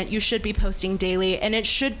content, you should be posting daily, and it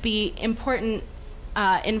should be important,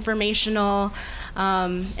 informational,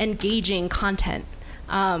 engaging content.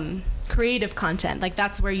 Creative content, like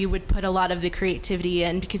that's where you would put a lot of the creativity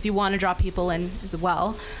in, because you want to draw people in as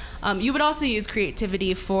well. You would also use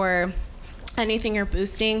creativity for anything you're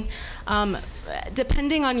boosting,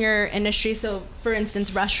 depending on your industry. So for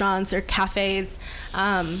instance, restaurants or cafes,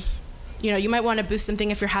 you might want to boost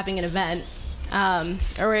something if you're having an event.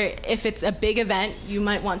 Or if it's a big event, you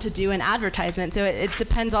might want to do an advertisement. So it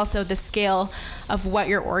depends also the scale of what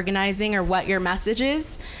you're organizing or what your message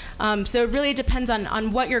is. So it really depends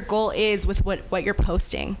on what your goal is with what you're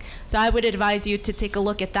posting. So I would advise you to take a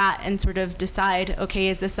look at that and sort of decide, okay,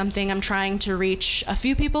 is this something I'm trying to reach a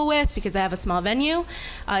few people with because I have a small venue?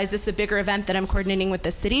 Is this a bigger event that I'm coordinating with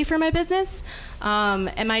the city for my business?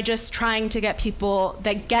 Am I just trying to get people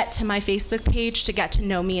that get to my Facebook page to get to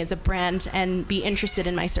know me as a brand and be interested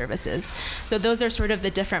in my services? So those are sort of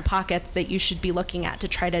the different pockets that you should be looking at to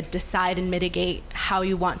try to decide and mitigate how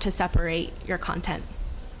you want to separate your content.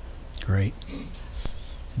 Great.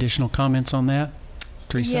 Additional comments on that?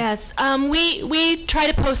 Teresa? Yes, we try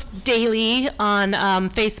to post daily on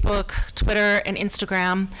Facebook, Twitter, and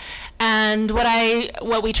Instagram. And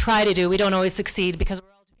what we try to do, we don't always succeed because we're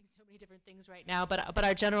all doing so many different things right now, but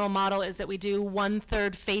our general model is that we do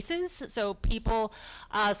 1/3 faces, so people,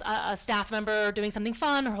 a staff member doing something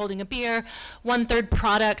fun or holding a beer, 1/3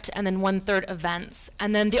 product, and then 1/3 events.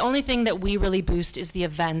 And then the only thing that we really boost is the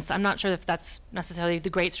events. I'm not sure if that's necessarily the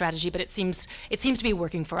great strategy, but it seems to be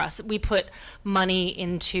working for us. We put money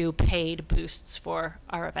into paid boosts for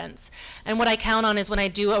our events. And what I count on is when I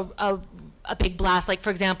do a big blast, like for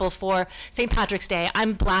example, for St. Patrick's Day,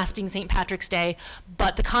 I'm blasting St. Patrick's Day,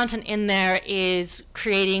 but the content in there is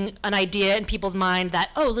creating an idea in people's mind that,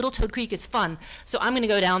 oh, Little Toad Creek is fun. So I'm going to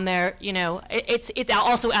go down there, it's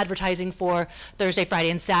also advertising for Thursday, Friday,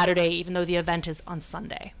 and Saturday, even though the event is on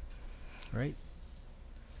Sunday. Great.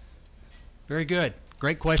 Very good.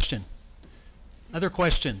 Great question. Other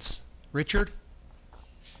questions? Richard?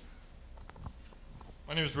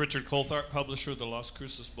 My name is Richard Colthart, publisher of the Las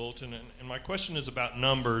Cruces Bulletin, and my question is about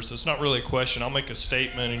numbers. It's not really a question. I'll make a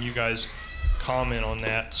statement and you guys comment on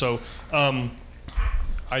that. So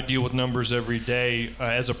I deal with numbers every day.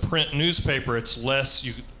 As a print newspaper, it's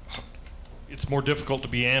more difficult to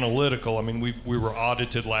be analytical. I mean, we were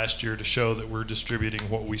audited last year to show that we're distributing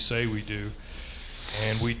what we say we do.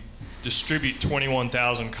 And we distribute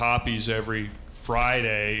 21,000 copies every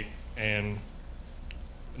Friday, and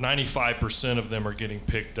 95% of them are getting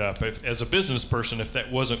picked up. As a business person, if that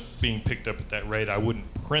wasn't being picked up at that rate, I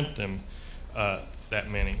wouldn't print them that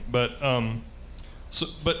many. But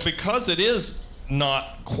because it is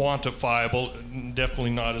not quantifiable,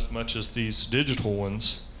 definitely not as much as these digital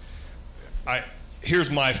ones, here's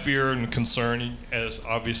my fear and concern, as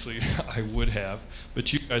obviously I would have,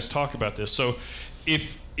 but you guys talk about this. So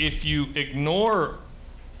if you ignore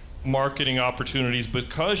marketing opportunities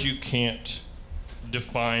because you can't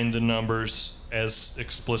define the numbers as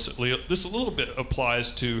explicitly, this a little bit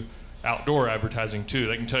applies to outdoor advertising too.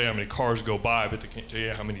 They can tell you how many cars go by, but they can't tell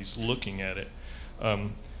you how many's looking at it.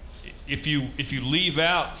 If you leave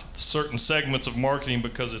out certain segments of marketing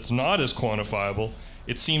because it's not as quantifiable,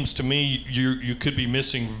 it seems to me you could be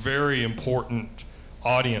missing very important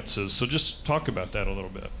audiences. So just talk about that a little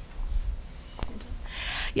bit.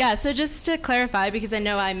 Yeah, so just to clarify, because I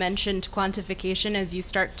know I mentioned quantification as you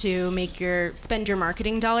start to spend your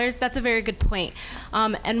marketing dollars, that's a very good point.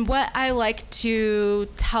 And what I like to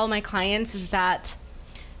tell my clients is that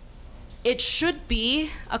it should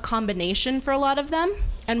be a combination for a lot of them.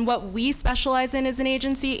 And what we specialize in as an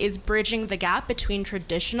agency is bridging the gap between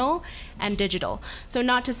traditional and digital. So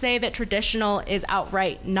not to say that traditional is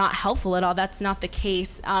outright not helpful at all. That's not the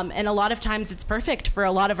case. And a lot of times it's perfect for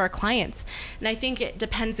a lot of our clients. And I think it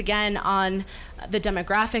depends again on the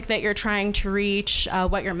demographic that you're trying to reach,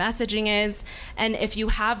 what your messaging is. And if you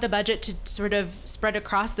have the budget to sort of spread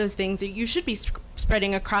across those things, you should be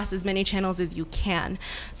spreading across as many channels as you can.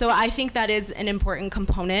 So I think that is an important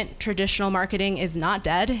component. Traditional marketing is not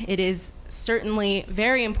dead. It is certainly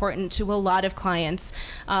very important to a lot of clients.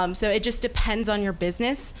 So it just depends on your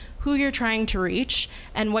business, who you're trying to reach,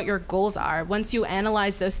 and what your goals are. Once you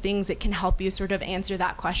analyze those things, it can help you sort of answer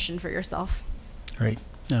that question for yourself. Great.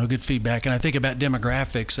 No, good feedback. And I think about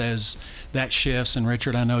demographics as that shifts. And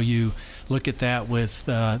Richard, I know you look at that with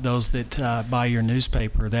those that buy your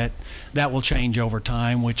newspaper. That will change over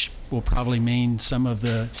time, which will probably mean some of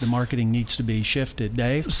the marketing needs to be shifted.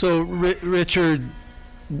 Dave? So, Richard,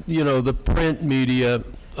 you know, the print media,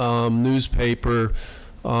 newspaper,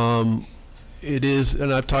 it is,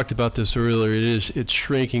 and I've talked about this earlier, it's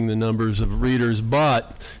shrinking the numbers of readers,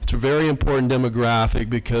 but it's a very important demographic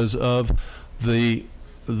because of the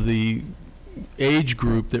age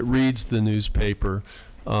group that reads the newspaper,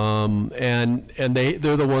 and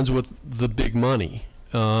they're the ones with the big money,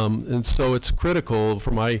 and so it's critical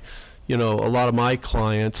for a lot of my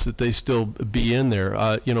clients that they still be in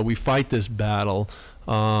there. We fight this battle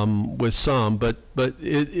with some, but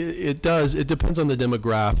it depends on the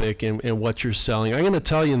demographic and what you're selling. I'm going to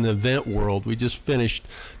tell you, in the event world, we just finished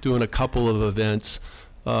doing a couple of events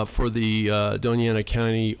for the Doña Ana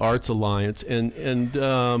County Arts Alliance, and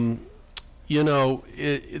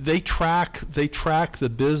they track the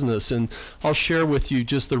business. And I'll share with you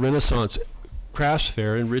just the Renaissance Crafts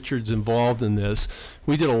Fair, and Richard's involved in this.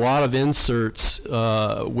 We did a lot of inserts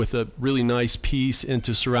with a really nice piece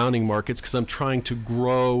into surrounding markets because I'm trying to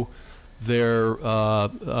grow their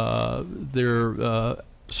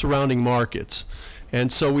surrounding markets. And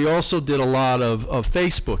so we also did a lot of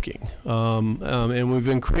Facebooking, and we've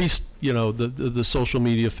increased, the social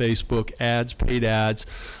media, Facebook ads, paid ads,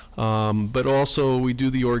 but also we do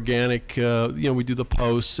the organic, we do the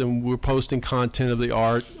posts, and we're posting content of the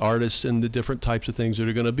artists and the different types of things that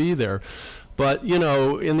are going to be there. But,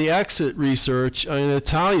 in the exit research, I'm going to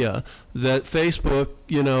tell you that Facebook,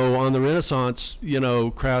 on the Renaissance,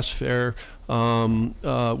 Crafts Fair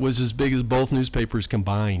was as big as both newspapers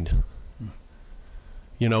combined.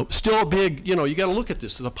 Still big, you got to look at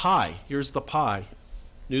this, the pie. Here's the pie.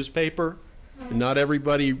 Newspaper, and not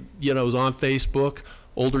everybody, is on Facebook.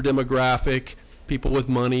 Older demographic, people with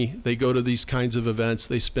money, they go to these kinds of events,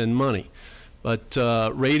 they spend money. But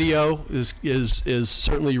radio is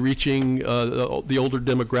certainly reaching the older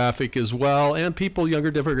demographic as well, and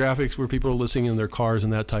younger demographics where people are listening in their cars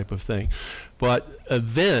and that type of thing. But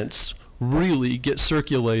events really get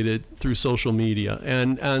circulated through social media,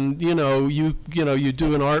 and you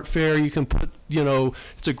do an art fair, you can put,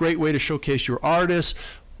 it's a great way to showcase your artists.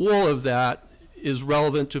 All of that is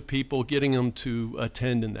relevant to people, getting them to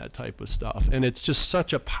attend and that type of stuff. And it's just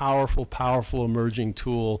such a powerful emerging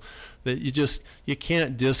tool that you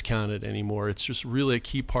can't discount it anymore. It's just really a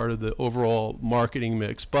key part of the overall marketing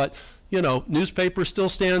mix. But newspaper still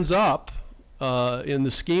stands up in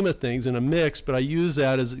the scheme of things in a mix, but I use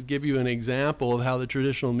that as to give you an example of how the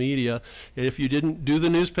traditional media, if you didn't do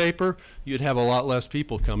the newspaper, you'd have a lot less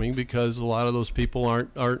people coming because a lot of those people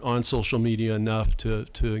aren't on social media enough to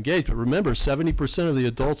engage. But remember, 70% of the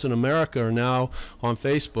adults in America are now on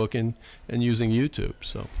Facebook and using YouTube.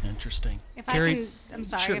 So interesting. If Carrie, I can, I'm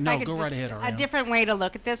sorry. sure, if no, I could go right just, ahead, a Ariana. different way to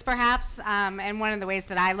look at this, perhaps, and one of the ways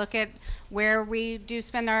that I look at where we do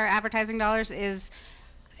spend our advertising dollars is,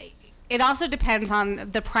 it also depends on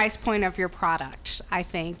the price point of your product, I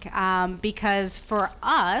think, because for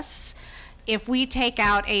us, if we take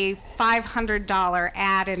out a $500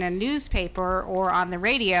 ad in a newspaper or on the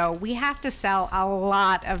radio, we have to sell a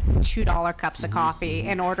lot of $2 cups of coffee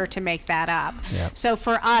in order to make that up. Yep. So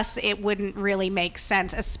for us, it wouldn't really make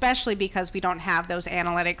sense, especially because we don't have those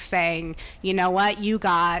analytics saying, you know what, you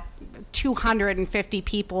got 250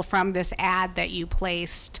 people from this ad that you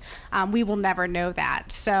placed. We will never know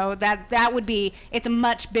that. So that would be, it's a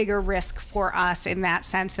much bigger risk for us in that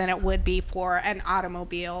sense than it would be for an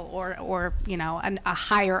automobile or a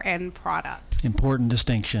higher end product. Important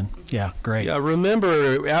distinction. Yeah, great. Yeah,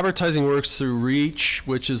 remember, advertising works through reach,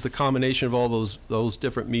 which is the combination of all those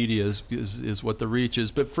different media is what the reach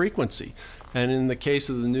is, but frequency. And in the case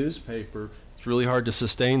of the newspaper, it's It's really hard to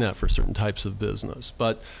sustain that for certain types of business,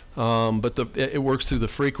 but it works through the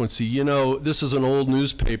frequency. You know, this is an old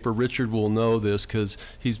newspaper. Richard will know this because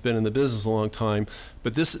he's been in the business a long time.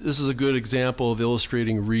 But this is a good example of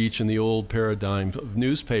illustrating reach in the old paradigm of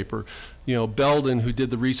newspaper. You know, Belden, who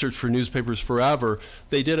did the research for Newspapers Forever,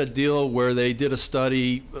 they did a deal where they did a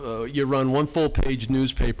study. You run one full-page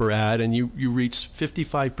newspaper ad, and you reach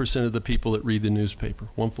 55% of the people that read the newspaper,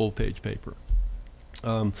 one full-page paper.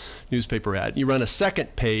 Newspaper ad. You run a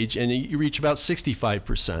second page and you reach about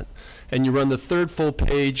 65%. And you run the third full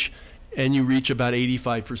page and you reach about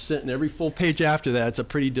 85%. And every full page after that, it's a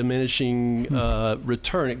pretty diminishing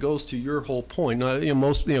return. It goes to your whole point. Now, you know,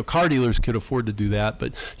 most car dealers could afford to do that,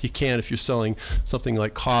 but you can't if you're selling something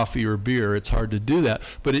like coffee or beer. It's hard to do that.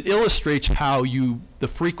 But it illustrates how the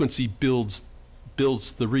frequency builds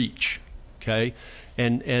the reach. Okay.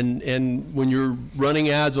 And when you're running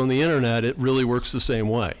ads on the internet, it really works the same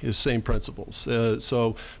way. It's the same principles.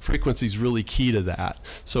 So frequency is really key to that.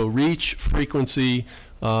 So reach, frequency,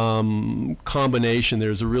 combination,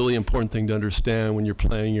 there's a really important thing to understand when you're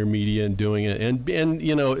planning your media and doing it. And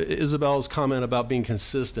you know, Isabel's comment about being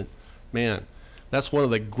consistent, man, that's one of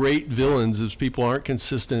the great villains is people aren't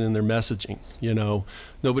consistent in their messaging. You know,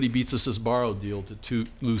 nobody beats us this Sbarro deal to toot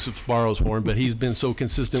Lucis Sbarro's horn, but he's been so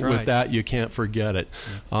consistent with that, you can't forget it.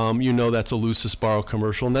 You know that's a Lucis Sbarro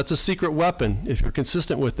commercial, and that's a secret weapon. If you're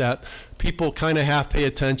consistent with that, people kind of half pay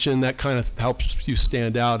attention. That kind of helps you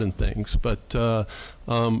stand out in things. But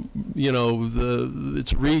you know,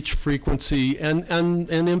 it's reach, frequency, and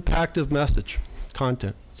impact of message,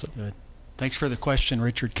 content. So. Good. Thanks for the question,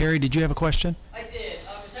 Richard. Carrie, did you have a question? I did.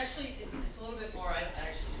 It's actually it's a little bit more. I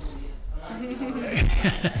actually believe it.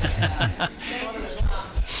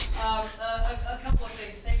 A couple of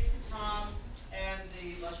things. Thanks to Tom and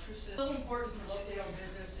the Las Cruces. It's so important for locally owned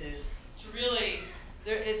businesses to really.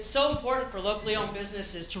 It's so important for locally owned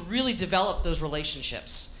businesses to really develop those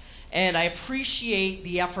relationships. And I appreciate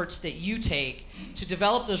the efforts that you take to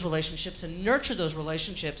develop those relationships and nurture those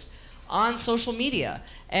relationships on social media,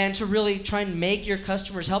 and to really try and make your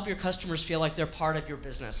customers, help your customers feel like they're part of your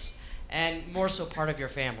business, and more so part of your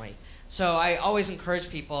family. So I always encourage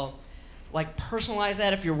people, like, personalize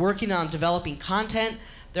that. If you're working on developing content,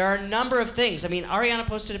 there are a number of things. I mean, Ariana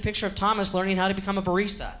posted a picture of Thomas learning how to become a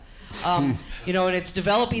barista. You know, and it's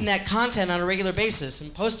developing that content on a regular basis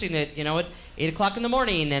and posting it, you know, at 8 o'clock in the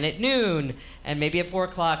morning and at noon and maybe at 4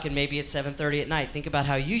 o'clock and maybe at 7:30 at night. Think about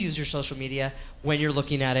how you use your social media when you're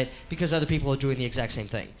looking at it, because other people are doing the exact same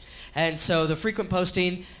thing. And so the frequent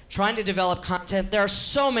posting, trying to develop content, there are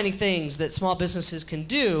so many things that small businesses can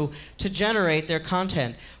do to generate their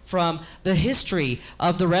content, from the history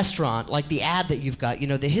of the restaurant, like the ad that you've got, you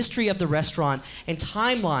know, the history of the restaurant and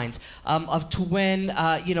timelines of to when,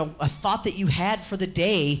 you know, a thought that you had for the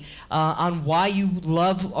day on why you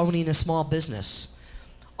love owning a small business.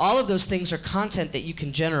 All of those things are content that you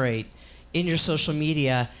can generate in your social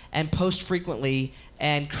media and post frequently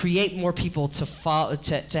and create more people to follow,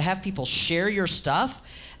 to have people share your stuff,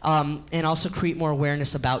 and also create more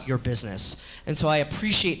awareness about your business. And so I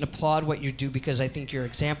appreciate and applaud what you do, because I think you're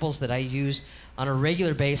examples that I use on a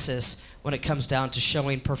regular basis when it comes down to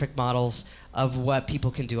showing perfect models of what people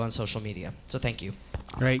can do on social media. So thank you.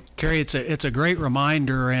 Great. Carrie, it's a great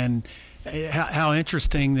reminder, and how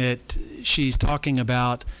interesting that she's talking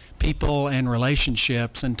about people and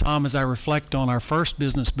relationships. And Tom, as I reflect on our first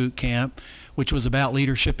business boot camp, which was about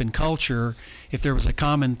leadership and culture, if there was a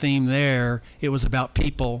common theme there, it was about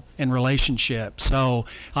people and relationships. So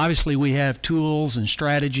obviously we have tools and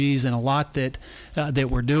strategies and a lot that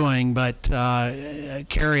we're doing, but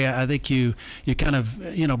Carrie, I think you kind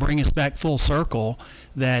of, you know, bring us back full circle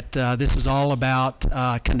that this is all about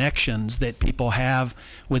connections that people have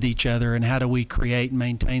with each other, and how do we create and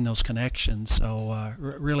maintain those connections. So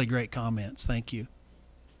really great comments. Thank you.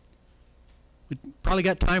 We probably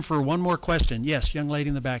got time for one more question. Yes, young lady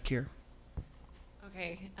in the back here.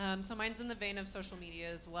 Okay, so mine's in the vein of social media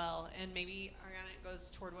as well, and maybe, Ariana, it goes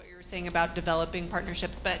toward what you were saying about developing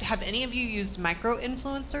partnerships, but have any of you used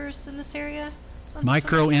micro-influencers in this area?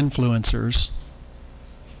 Micro-influencers.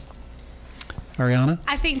 Ariana?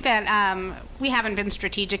 I think that we haven't been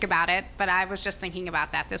strategic about it, but I was just thinking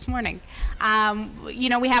about that this morning. You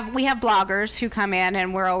know, we have bloggers who come in,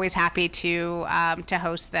 and we're always happy to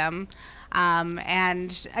host them.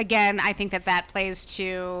 And again, I think that plays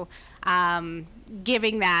to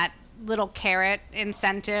giving that little carrot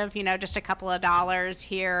incentive, you know, just a couple of dollars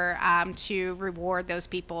here to reward those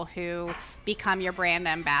people who become your brand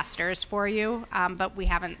ambassadors for you. But we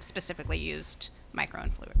haven't specifically used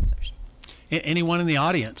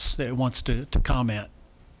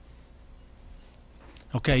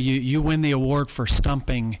Okay, you win the award for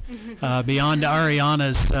stumping beyond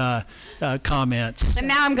Ariana's comments. And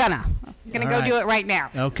now I'm gonna go do it right now.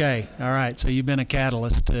 Okay, all right. So you've been a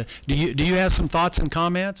catalyst. Do you have some thoughts and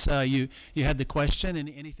comments? You had the question, and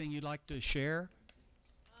anything you'd like to share?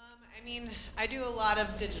 I mean, I do a lot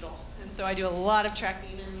of digital, and so I do a lot of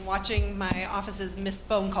tracking and watching my offices miss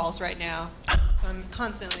phone calls right now. So I'm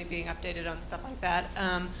constantly being updated on stuff like that.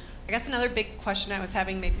 I guess another big question I was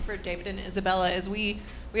having maybe for David and Isabella is we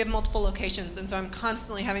have multiple locations, and so I'm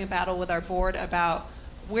constantly having a battle with our board about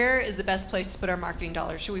where is the best place to put our marketing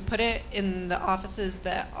dollars. Should we put it in the offices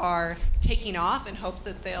that are taking off in hopes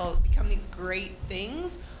that they'll become these great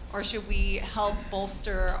things, or should we help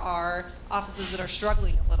bolster our offices that are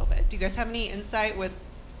struggling a little bit? Do you guys have any insight with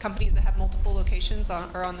companies that have multiple locations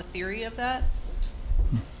or on the theory of that?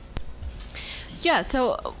 Yeah,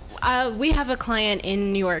 so we have a client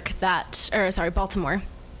in New York Baltimore,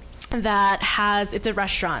 that it's a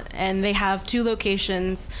restaurant, and they have 2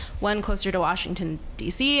 locations, one closer to Washington,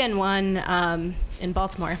 D.C., and one in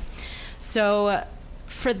Baltimore. So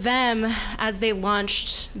for them, as they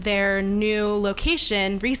launched their new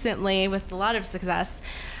location recently with a lot of success,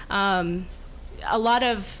 a lot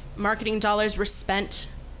of marketing dollars were spent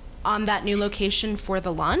on that new location for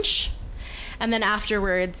the launch. And then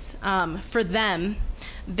afterwards, for them,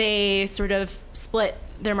 they sort of split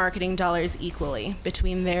their marketing dollars equally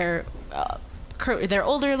between their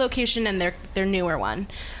older location and their newer one.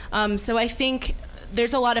 So I think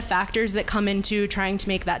there's a lot of factors that come into trying to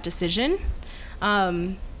make that decision.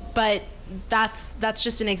 But that's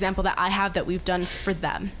just an example that I have that we've done for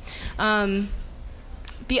them.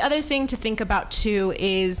 The other thing to think about too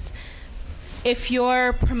is if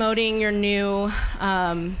you're promoting your new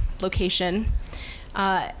location,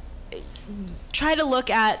 try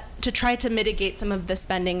to mitigate some of the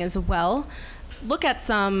spending as well. Look at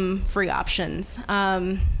some free options.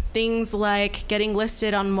 Things like getting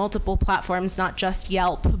listed on multiple platforms, not just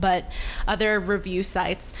Yelp, but other review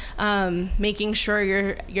sites. Making sure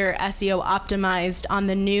your SEO optimized on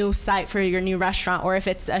the new site for your new restaurant, or if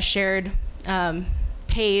it's a shared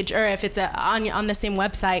page, or if it's on the same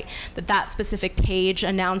website, that specific page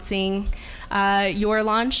announcing your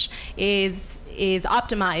launch is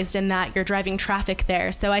optimized and that you're driving traffic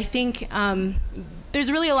there. So I think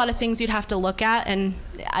there's really a lot of things you'd have to look at, and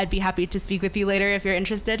I'd be happy to speak with you later if you're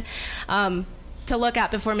interested, to look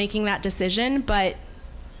at before making that decision. But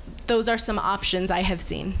those are some options I have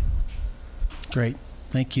seen. Great,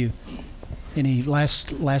 thank you. Any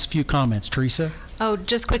last few comments, Teresa? Oh,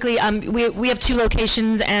 just quickly, we have 2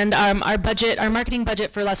 locations, and our marketing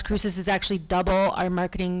budget for Las Cruces is actually double our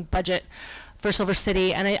marketing budget for Silver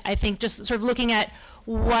City. And I think just sort of looking at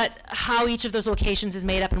how each of those locations is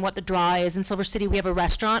made up and what the draw is. In Silver City, we have a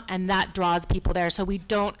restaurant, and that draws people there, so we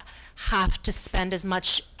don't have to spend as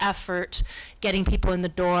much effort getting people in the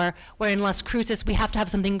door. Where in Las Cruces, we have to have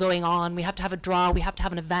something going on. We have to have a draw. We have to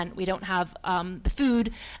have an event. We don't have the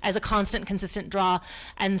food as a constant, consistent draw.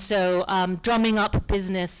 And so drumming up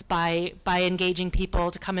business by engaging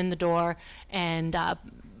people to come in the door and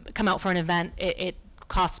come out for an event, it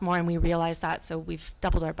costs more, and we realize that. So we've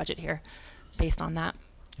doubled our budget here based on that.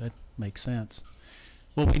 That makes sense.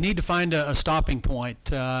 Well, we need to find a stopping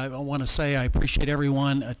point. I want to say I appreciate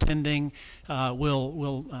everyone attending.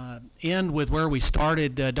 We'll end with where we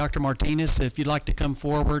started. Dr. Martinez, if you'd like to come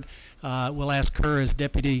forward, we'll ask her as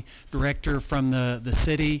Deputy Director from the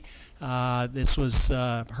city. This was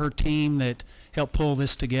her team that helped pull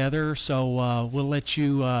this together, so we'll let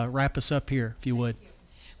you wrap us up here, if you would.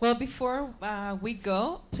 Well, before we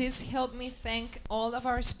go, please help me thank all of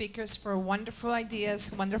our speakers for wonderful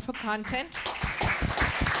ideas, wonderful content.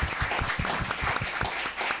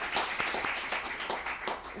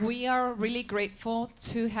 We are really grateful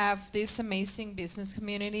to have this amazing business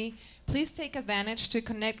community. Please take advantage to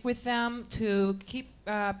connect with them, to keep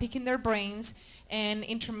picking their brains and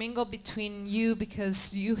intermingle between you,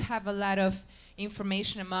 because you have a lot of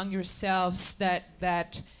information among yourselves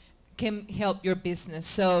that can help your business.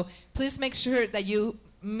 So please make sure that you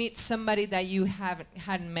meet somebody that you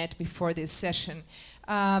hadn't met before this session.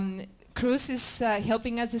 Cruz is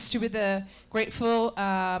helping us distribute the grateful,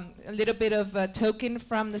 a little bit of a token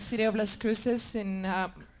from the city of Las Cruces in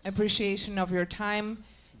appreciation of your time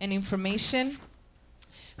and information.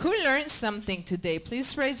 Who learned something today?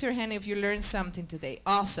 Please raise your hand if you learned something today.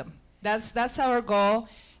 Awesome. That's our goal.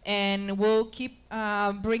 And we'll keep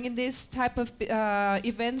bringing this type of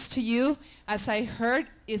events to you. As I heard,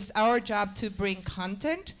 it's our job to bring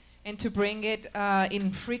content. and to bring it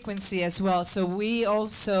in frequency as well. So we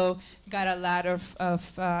also got a lot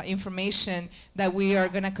of information that we are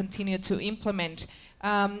going to continue to implement.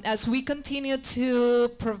 As we continue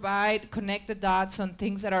to connect the dots on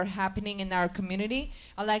things that are happening in our community,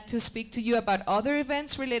 I'd like to speak to you about other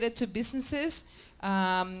events related to businesses.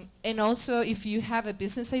 And also, if you have a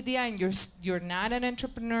business idea and you're not an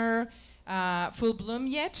entrepreneur full bloom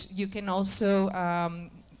yet, you can also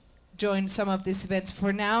join some of these events.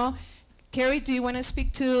 For now, Carrie, do you want to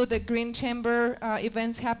speak to the Green Chamber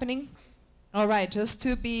events happening? All right, just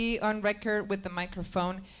to be on record with the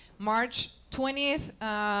microphone. March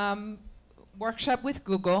 20th, workshop with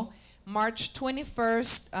Google. March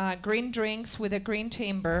 21st, green drinks with the Green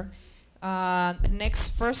Chamber. The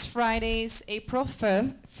next first Friday is April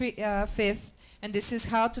 5th, and this is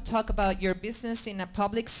how to talk about your business in a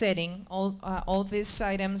public setting, all these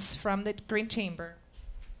items from the Green Chamber.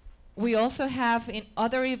 We also have in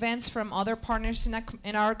other events from other partners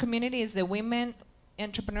in our community is the Women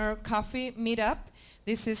Entrepreneur Coffee Meetup.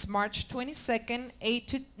 This is March 22nd, 8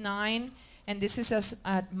 to 9, and this is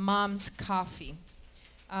at Mom's Coffee.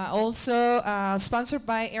 Also sponsored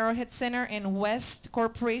by Arrowhead Center and West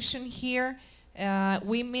Corporation here.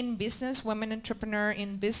 Women Business, Women Entrepreneur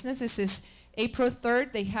in Business. This is April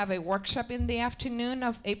 3rd. They have a workshop in the afternoon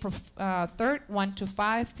of April 3rd, 1 to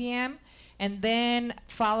 5 p.m. And then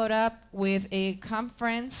followed up with a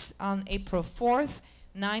conference on April 4th,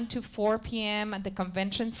 9 to 4 p.m. at the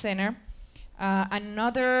Convention Center.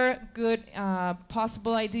 Another good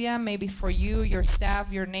possible idea, maybe for you, your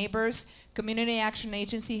staff, your neighbors, Community Action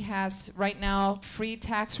Agency has right now free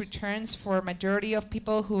tax returns for majority of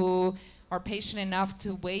people who are patient enough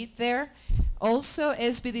to wait there. Also,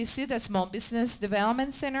 SBDC, the Small Business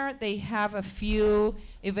Development Center, they have a few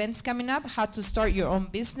events coming up. How to start your own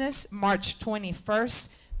business, March 21st,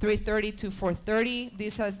 3:30 to 4:30.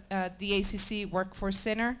 This is the ACC Workforce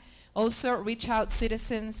Center. Also, reach out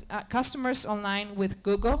citizens, customers online with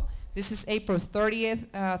Google. This is April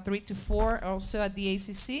 30th, 3 to 4, also at the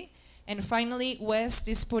ACC. And finally, West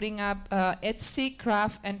is putting up Etsy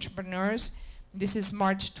Craft Entrepreneurs. This is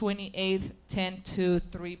March 28th, 10 to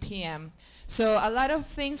 3 p.m. So a lot of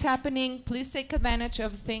things happening. Please take advantage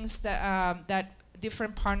of things that, that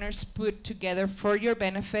different partners put together for your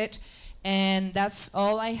benefit. And that's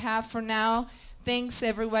all I have for now. Thanks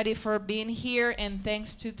everybody for being here, and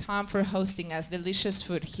thanks to Tom for hosting us. Delicious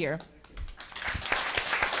food here.